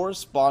the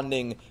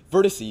corresponding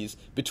vertices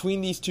between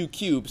these 2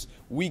 cubes,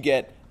 we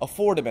get a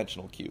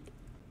 4-dimensional cube.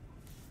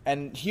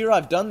 And here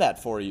I've done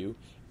that for you,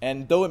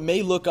 and though it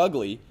may look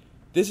ugly,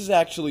 this is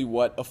actually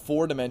what a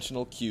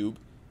 4-dimensional cube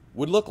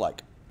would look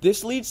like.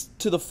 This leads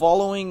to the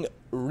following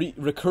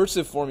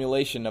recursive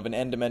formulation of an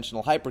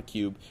n-dimensional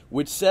hypercube,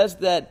 which says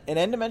that an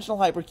n-dimensional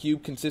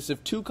hypercube consists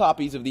of 2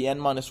 copies of the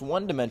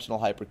n-1 dimensional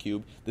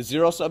hypercube, the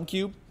 0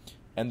 subcube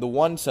and the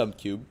 1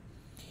 subcube,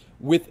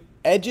 with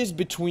edges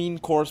between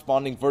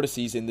corresponding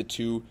vertices in the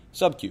 2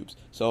 subcubes.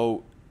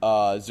 So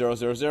 0,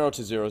 0, 0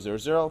 to 0, 0,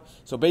 0.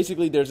 So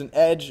basically there's an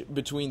edge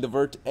between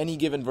any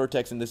given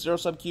vertex in the 0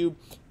 subcube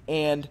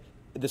and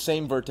the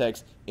same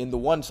vertex in the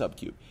 1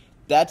 subcube.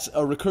 That's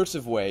a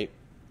recursive way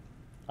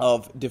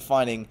of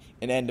defining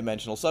an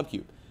n-dimensional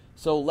subcube.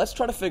 So let's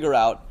try to figure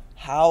out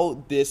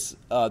how this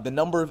the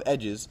number of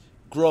edges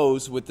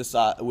grows with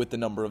the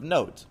number of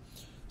nodes.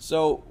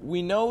 So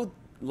we know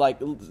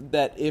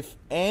that if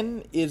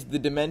n is the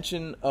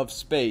dimension of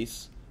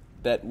space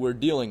that we're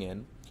dealing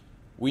in,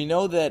 we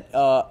know that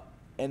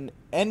an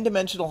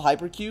n-dimensional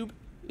hypercube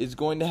is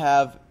going to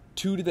have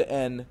 2 to the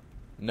n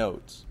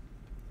nodes.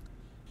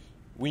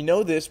 We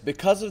know this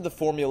because of the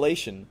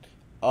formulation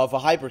of a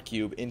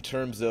hypercube in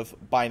terms of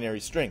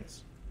binary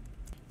strings.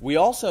 We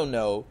also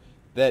know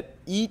that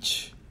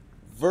each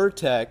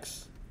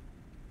vertex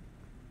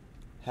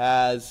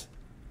has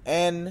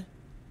n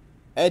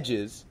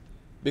edges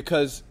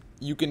because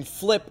you can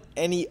flip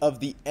any of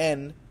the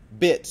n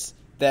bits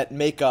that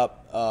make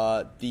up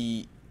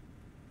any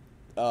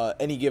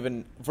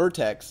given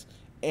vertex,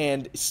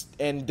 and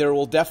there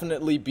will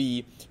definitely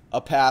be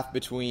a path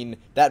between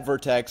that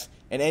vertex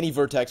and any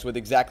vertex with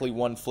exactly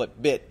 1 flip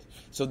bit.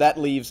 So that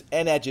leaves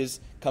n edges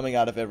coming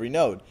out of every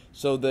node.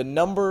 So the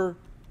number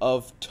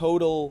of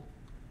total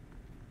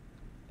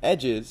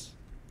edges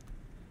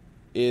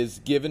is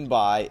given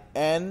by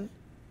n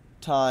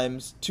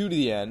times 2 to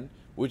the n,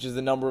 which is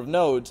the number of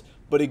nodes.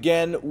 But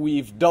again,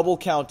 we've double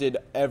counted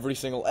every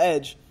single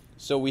edge,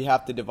 so we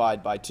have to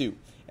divide by 2.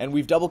 And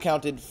we've double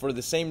counted for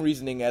the same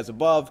reasoning as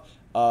above,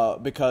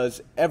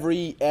 because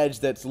every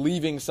edge that's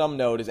leaving some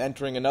node is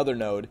entering another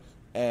node,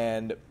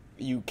 and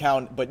you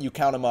count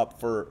them up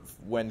for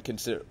when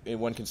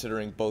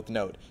considering both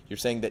node. You're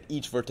saying that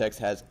each vertex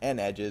has n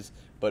edges,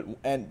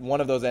 and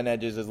one of those n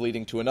edges is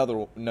leading to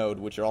another node,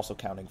 which you're also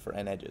counting for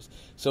n edges.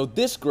 So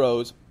this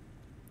grows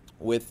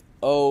with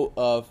O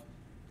of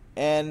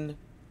n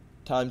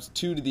times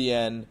 2 to the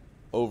n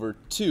over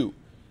 2.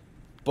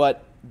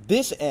 But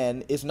this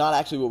n is not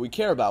actually what we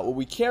care about. What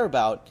we care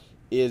about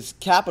is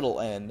capital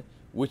N,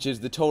 which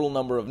is the total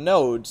number of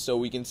nodes. So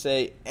we can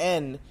say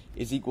n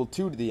is equal to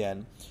 2 to the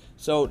n.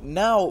 So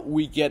now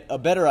we get a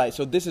better idea.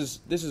 So this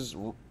is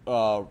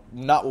not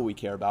what we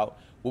care about.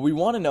 What we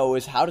want to know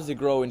is how does it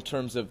grow in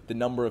terms of the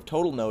number of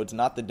total nodes,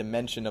 not the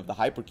dimension of the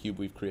hypercube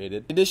we've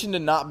created. In addition to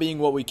not being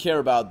what we care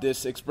about,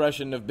 this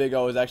expression of big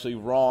O is actually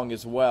wrong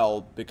as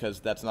well,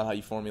 because that's not how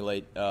you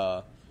formulate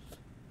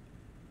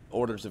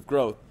orders of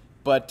growth.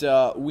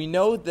 But we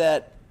know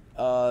that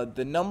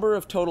the number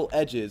of total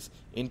edges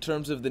in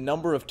terms of the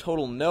number of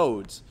total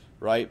nodes,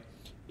 right,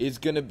 is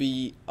going to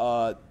be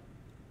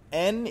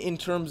n in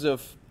terms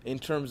of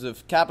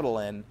capital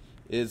N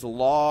is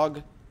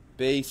log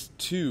base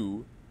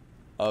 2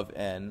 of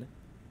n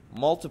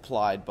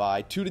multiplied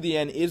by 2 to the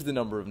n is the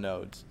number of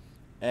nodes,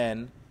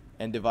 n,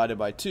 and divided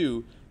by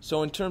 2.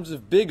 So in terms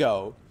of big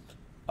O,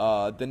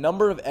 the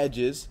number of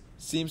edges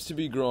seems to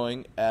be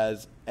growing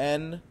as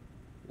n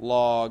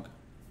log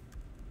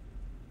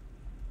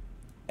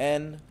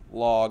n.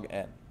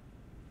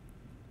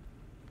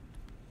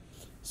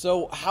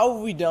 So how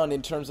have we done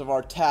in terms of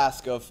our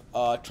task of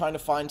trying to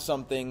find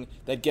something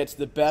that gets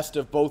the best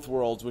of both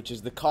worlds, which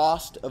is the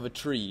cost of a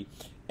tree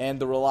and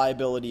the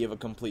reliability of a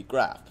complete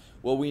graph?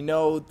 Well, we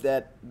know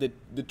that the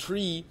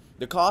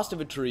cost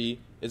of a tree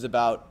is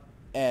about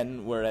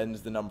n, where n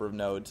is the number of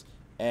nodes,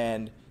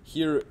 and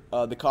here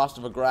the cost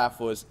of a graph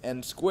was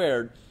n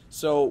squared.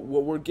 So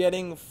what we're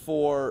getting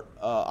for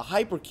a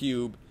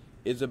hypercube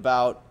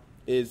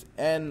is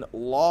n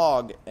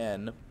log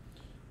n,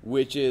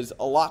 which is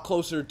a lot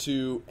closer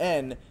to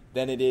n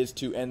than it is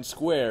to n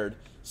squared.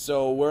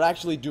 So we're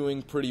actually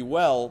doing pretty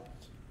well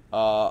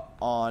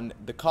on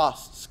the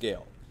cost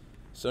scale.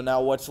 So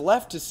now what's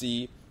left to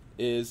see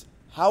is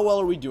how well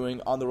are we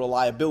doing on the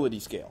reliability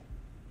scale.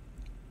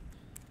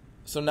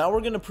 So now we're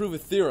going to prove a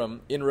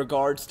theorem in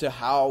regards to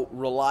how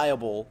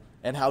reliable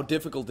and how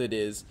difficult it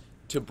is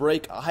to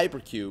break a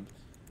hypercube.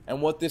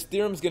 And what this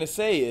theorem is going to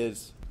say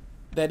is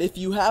that if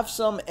you have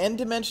some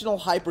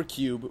n-dimensional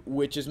hypercube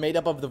which is made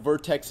up of the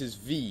vertexes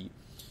v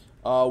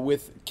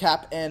with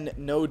cap n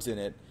nodes in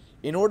it,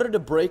 in order to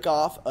break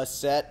off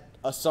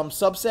some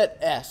subset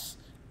S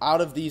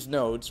out of these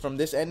nodes from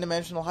this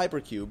n-dimensional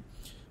hypercube,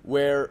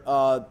 where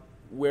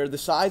the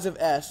size of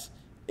S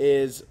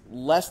is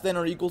less than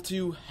or equal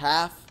to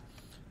half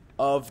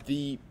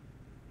the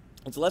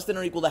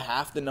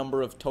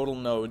number of total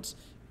nodes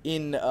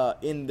in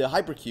the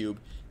hypercube,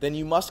 then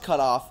you must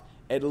cut off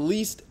at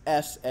least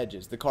S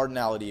edges, the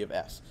cardinality of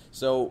S.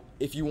 So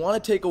if you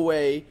want to take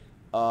away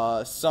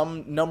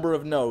some number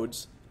of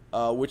nodes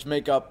which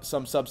make up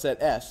some subset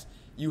S,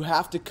 you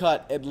have to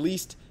cut at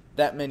least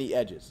that many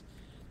edges.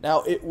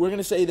 Now we're going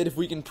to say that if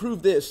we can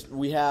prove this,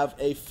 we have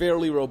a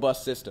fairly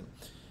robust system.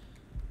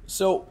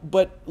 So,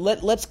 but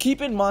let's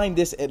keep in mind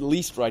this at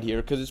least right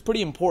here, because it's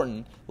pretty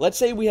important. Let's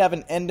say we have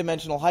an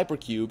n-dimensional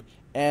hypercube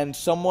and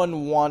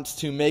someone wants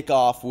to make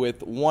off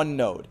with one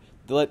node.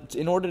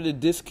 In order to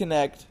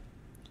disconnect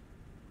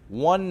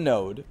one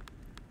node,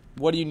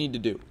 what do you need to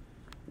do?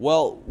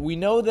 Well, we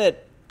know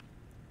that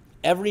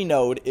every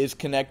node is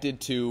connected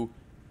to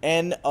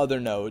n other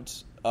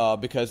nodes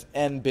because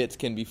n bits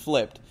can be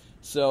flipped.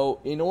 So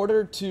in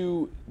order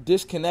to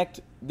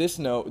disconnect this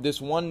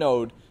one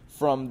node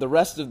from the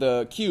rest of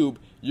the cube,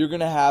 you're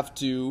gonna have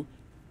to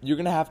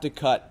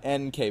cut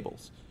n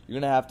cables. You're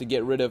gonna have to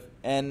get rid of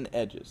n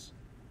edges.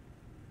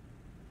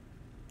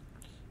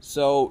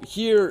 So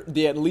here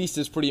the at least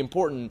is pretty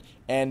important,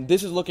 and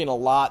this is looking a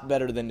lot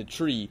better than the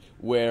tree,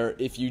 where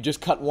if you just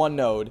cut one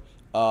node,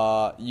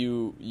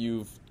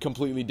 you've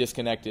completely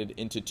disconnected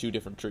into two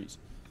different trees.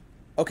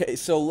 Okay,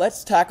 so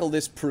let's tackle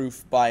this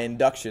proof by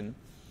induction.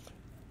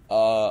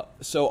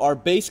 So our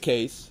base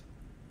case,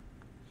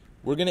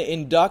 we're going to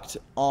induct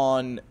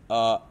on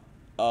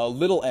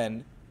little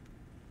n,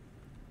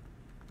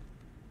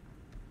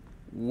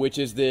 which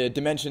is the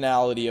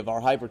dimensionality of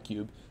our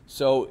hypercube.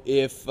 So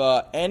if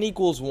n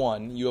equals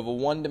 1, you have a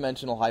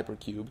one-dimensional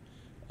hypercube.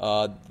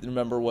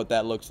 Remember what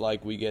that looks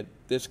like. We get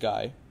this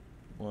guy,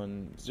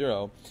 1,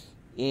 0.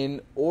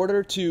 In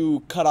order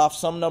to cut off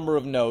some number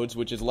of nodes,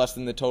 which is less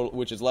than the total,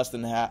 which is less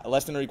than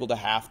or equal to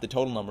half the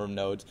total number of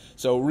nodes.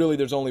 So really,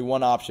 there's only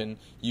one option.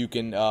 You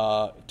can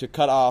to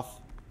cut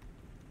off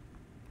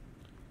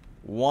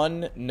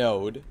one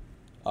node.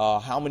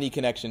 How many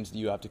connections do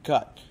you have to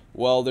cut?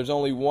 Well, there's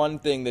only one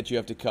thing that you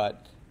have to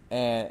cut,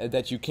 and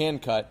that you can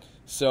cut.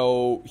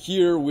 So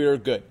here we're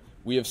good.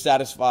 We have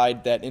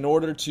satisfied that in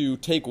order to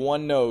take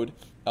one node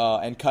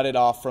and cut it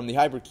off from the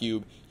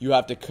hypercube, you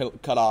have to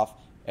cut off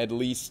at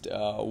least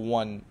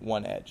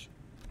one edge.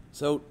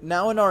 So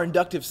now in our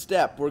inductive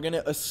step, we're going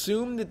to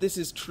assume that this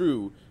is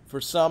true for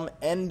some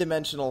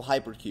n-dimensional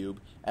hypercube,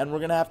 and we're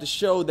going to have to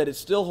show that it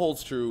still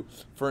holds true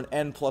for an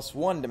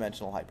n+1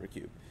 dimensional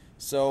hypercube.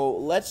 So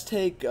let's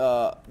take,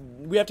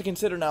 we have to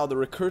consider now the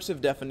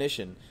recursive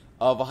definition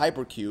of a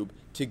hypercube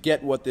to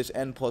get what this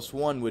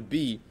n+1 would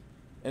be.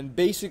 And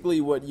basically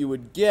what you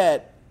would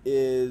get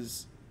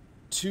is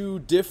two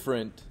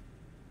different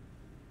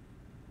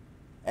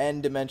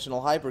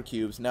n-dimensional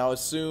hypercubes. Now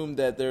assume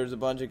that there's a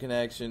bunch of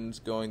connections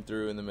going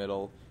through in the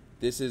middle.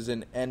 This is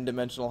an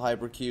n-dimensional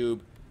hypercube,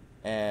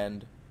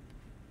 and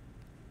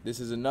this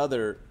is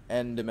another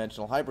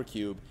n-dimensional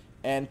hypercube.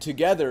 And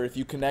together, if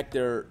you connect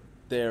their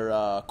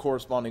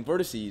corresponding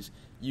vertices,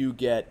 you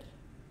get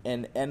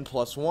an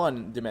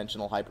n+1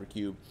 dimensional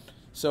hypercube.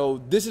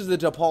 So this is the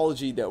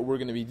topology that we're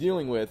going to be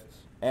dealing with,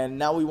 and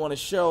now we want to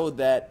show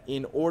that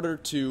in order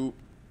to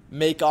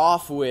make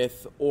off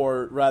with,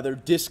 or rather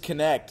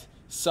disconnect,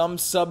 some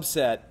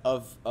subset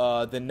of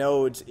the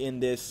nodes in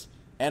this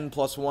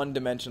n+1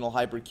 dimensional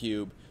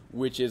hypercube,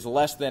 which is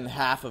less than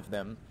half of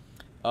them,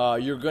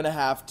 you're going to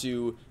have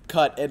to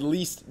cut at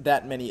least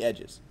that many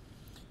edges.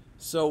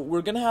 So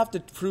we're going to have to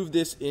prove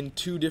this in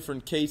two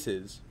different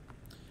cases.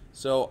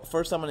 So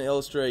first I'm going to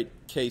illustrate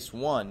case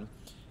 1,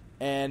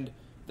 and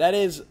that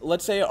is,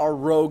 let's say our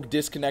rogue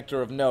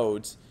disconnector of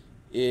nodes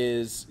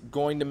is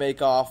going to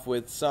make off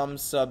with some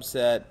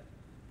subset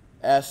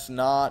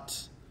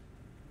S0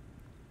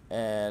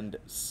 and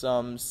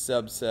some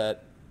subset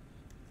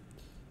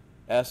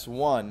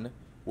S1,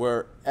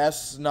 where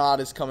S0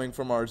 is coming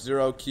from our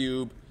 0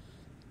 cube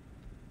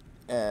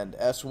and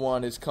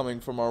S1 is coming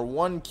from our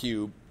 1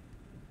 cube.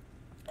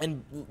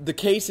 And the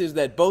case is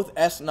that both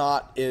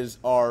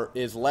S0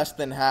 is less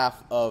than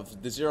half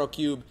of the 0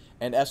 cube,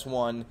 and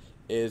S1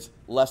 is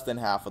less than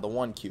half of the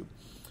 1 cube.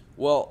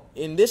 Well,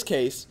 in this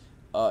case,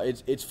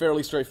 it's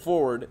fairly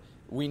straightforward.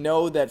 we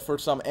know that for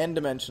some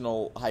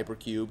n-dimensional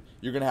hypercube,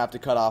 you're going to have to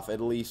cut off at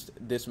least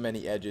this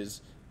many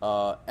edges,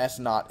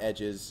 S0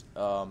 edges,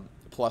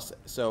 plus.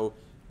 So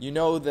you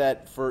know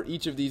that for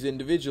each of these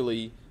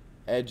individually,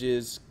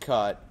 edges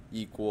cut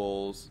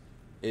equals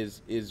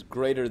is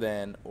greater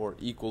than or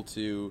equal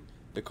to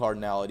the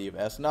cardinality of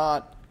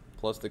S0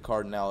 plus the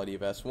cardinality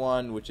of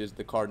S1, which is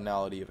the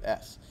cardinality of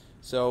S.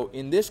 So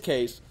in this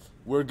case,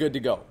 we're good to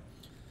go.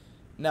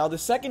 Now the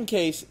second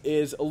case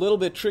is a little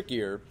bit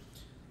trickier.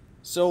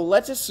 So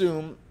let's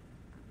assume,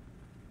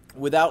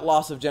 without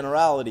loss of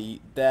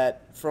generality,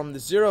 that from the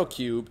 0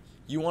 cube,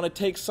 you want to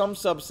take some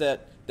subset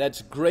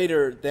that's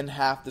greater than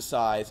half the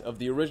size of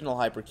the original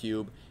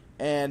hypercube,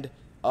 and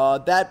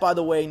that, by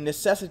the way,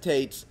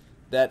 necessitates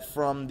that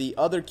from the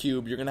other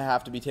cube, you're going to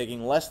have to be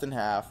taking less than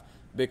half,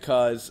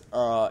 because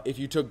if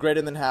you took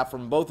greater than half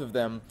from both of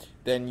them,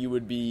 then you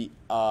would be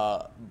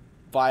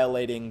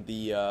violating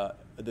the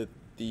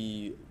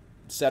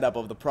setup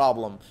of the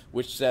problem,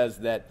 which says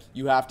that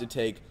you have to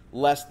take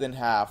less than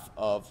half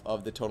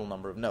of the total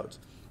number of nodes.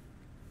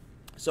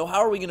 So how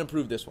are we going to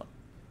prove this one?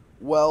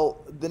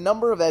 Well, the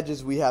number of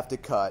edges we have to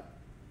cut,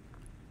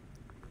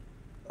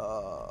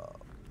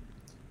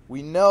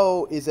 we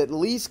know is at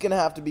least going to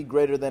have to be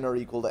greater than or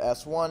equal to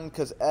S1,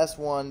 because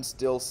S1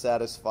 still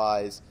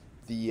satisfies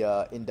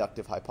the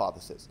inductive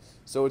hypothesis.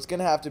 So it's going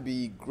to have to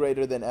be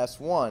greater than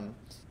S1.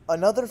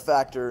 Another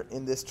factor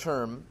in this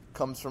term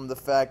comes from the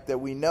fact that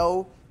we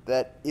know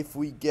that if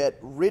we get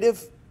rid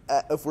of,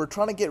 if we're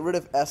trying to get rid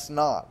of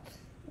S0,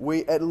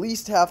 we at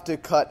least have to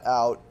cut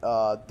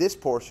out this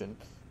portion,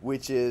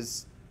 which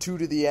is 2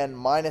 to the n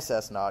minus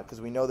S0, because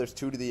we know there's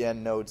 2 to the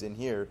n nodes in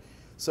here.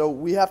 So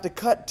we have to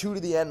cut 2 to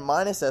the n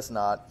minus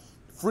S0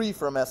 free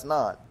from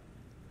S0.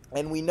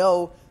 And we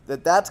know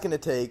that that's going to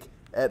take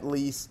at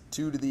least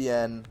 2 to the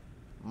n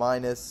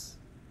minus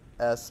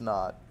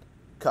S0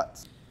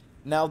 cuts.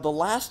 Now the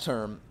last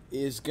term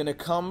is going to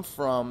come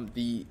from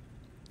the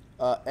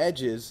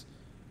edges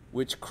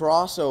which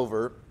cross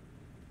over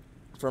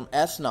from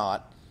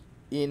S0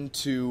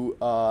 into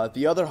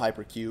the other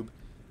hypercube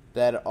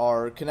that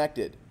are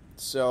connected.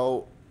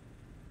 So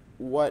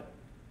what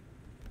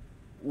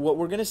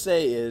we're going to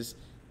say is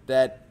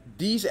that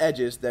these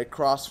edges that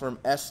cross from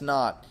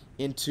S0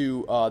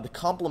 into the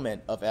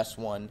complement of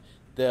S1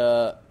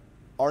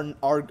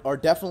 are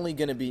definitely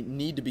going to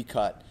need to be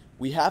cut.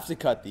 We have to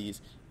cut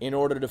these in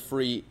order to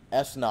free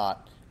S0,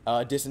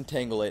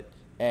 disentangle it,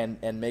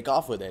 and make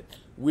off with it.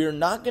 We're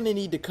not going to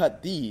need to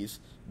cut these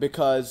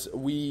because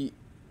we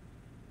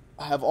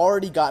have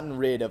already gotten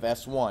rid of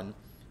S1.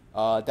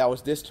 That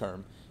was this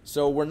term.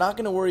 So we're not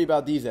going to worry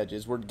about these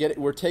edges.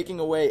 We're taking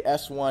away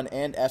S1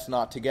 and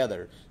S0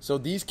 together. So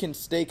these can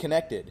stay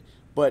connected.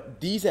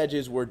 But these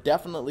edges we're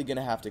definitely going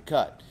to have to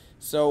cut.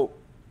 So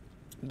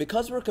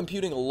because we're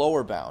computing a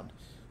lower bound,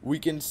 we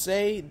can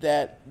say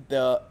that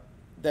the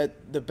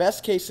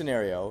best case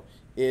scenario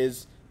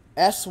is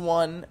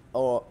S1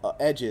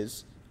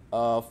 edges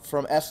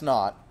from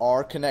S0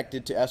 are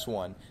connected to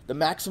S1. The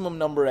maximum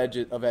number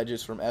of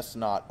edges from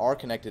S0 are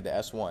connected to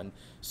S1.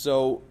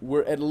 So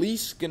we're at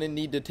least going to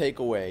need to take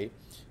away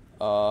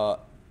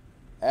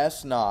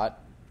S0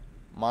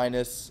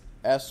 minus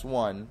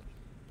S1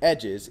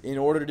 edges in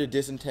order to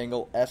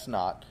disentangle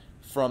S0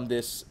 from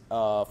this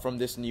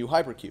new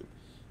hypercube.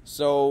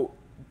 So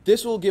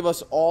this will give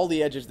us all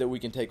the edges that we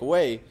can take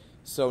away.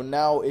 So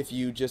now if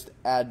you just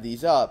add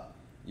these up,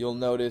 you'll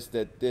notice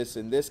that this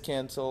and this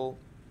cancel,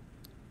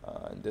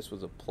 and this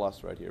was a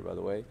plus right here, by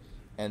the way,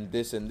 and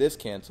this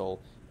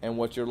cancel, and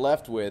what you're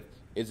left with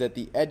is that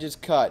the edges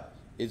cut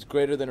is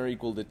greater than or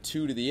equal to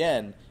 2 to the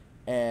n,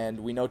 and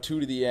we know 2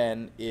 to the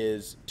n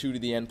is 2 to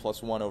the n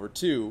plus 1 over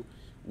 2,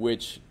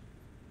 which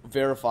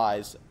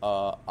verifies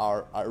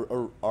our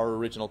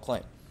original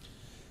claim.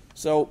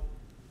 So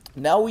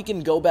now we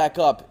can go back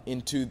up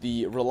into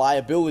the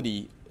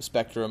reliability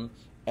spectrum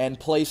and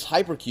place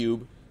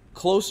hypercube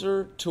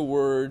closer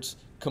towards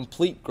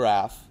complete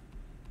graph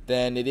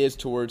than it is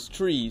towards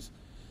trees.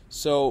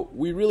 So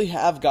we really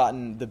have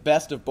gotten the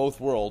best of both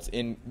worlds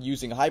in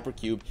using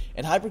hypercube,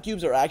 and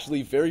hypercubes are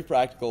actually very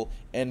practical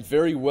and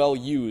very well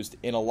used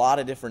in a lot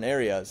of different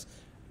areas,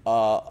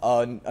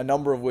 a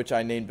number of which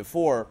I named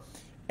before.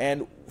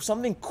 And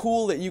something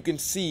cool that you can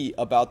see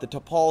about the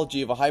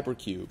topology of a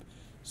hypercube.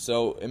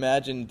 So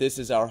imagine this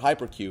is our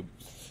hypercube.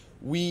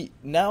 We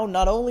now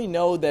not only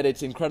know that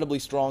it's incredibly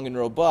strong and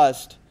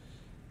robust,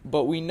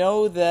 but we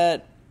know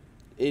that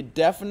it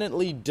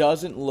definitely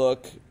doesn't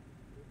look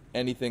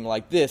anything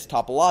like this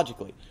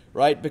topologically,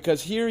 right?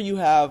 Because here you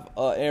have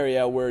an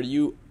area where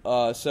you,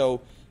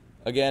 so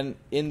again,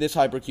 in this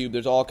hypercube,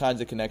 there's all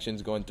kinds of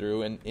connections going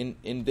through, and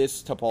in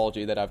this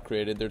topology that I've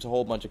created, there's a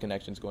whole bunch of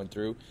connections going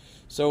through.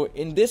 So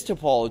in this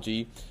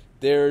topology,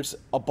 there's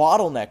a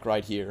bottleneck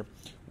right here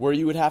where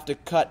you would have to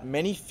cut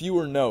many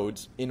fewer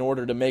nodes in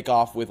order to make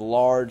off with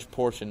large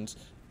portions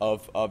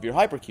of your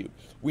hypercube.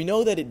 We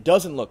know that it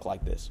doesn't look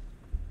like this.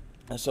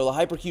 So the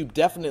Hypercube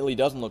definitely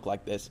doesn't look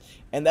like this,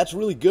 and that's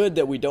really good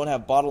that we don't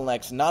have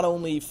bottlenecks, not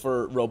only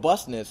for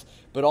robustness,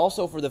 but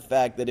also for the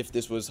fact that if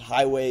this was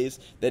highways,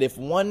 that if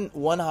one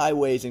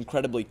highway is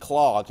incredibly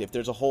clogged, if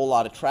there's a whole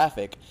lot of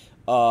traffic,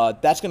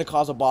 that's going to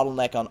cause a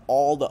bottleneck on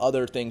all the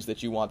other things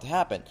that you want to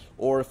happen.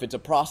 Or if it's a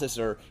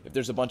processor, if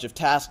there's a bunch of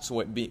tasks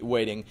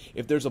waiting,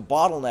 if there's a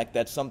bottleneck,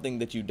 that's something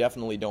that you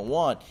definitely don't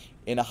want.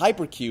 In a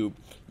Hypercube,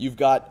 you've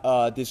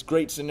got this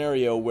great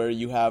scenario where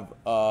you have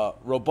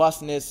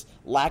robustness,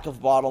 lack of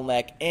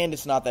bottleneck, and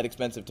it's not that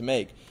expensive to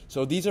make.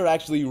 So these are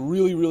actually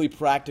really, really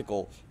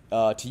practical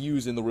to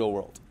use in the real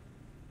world.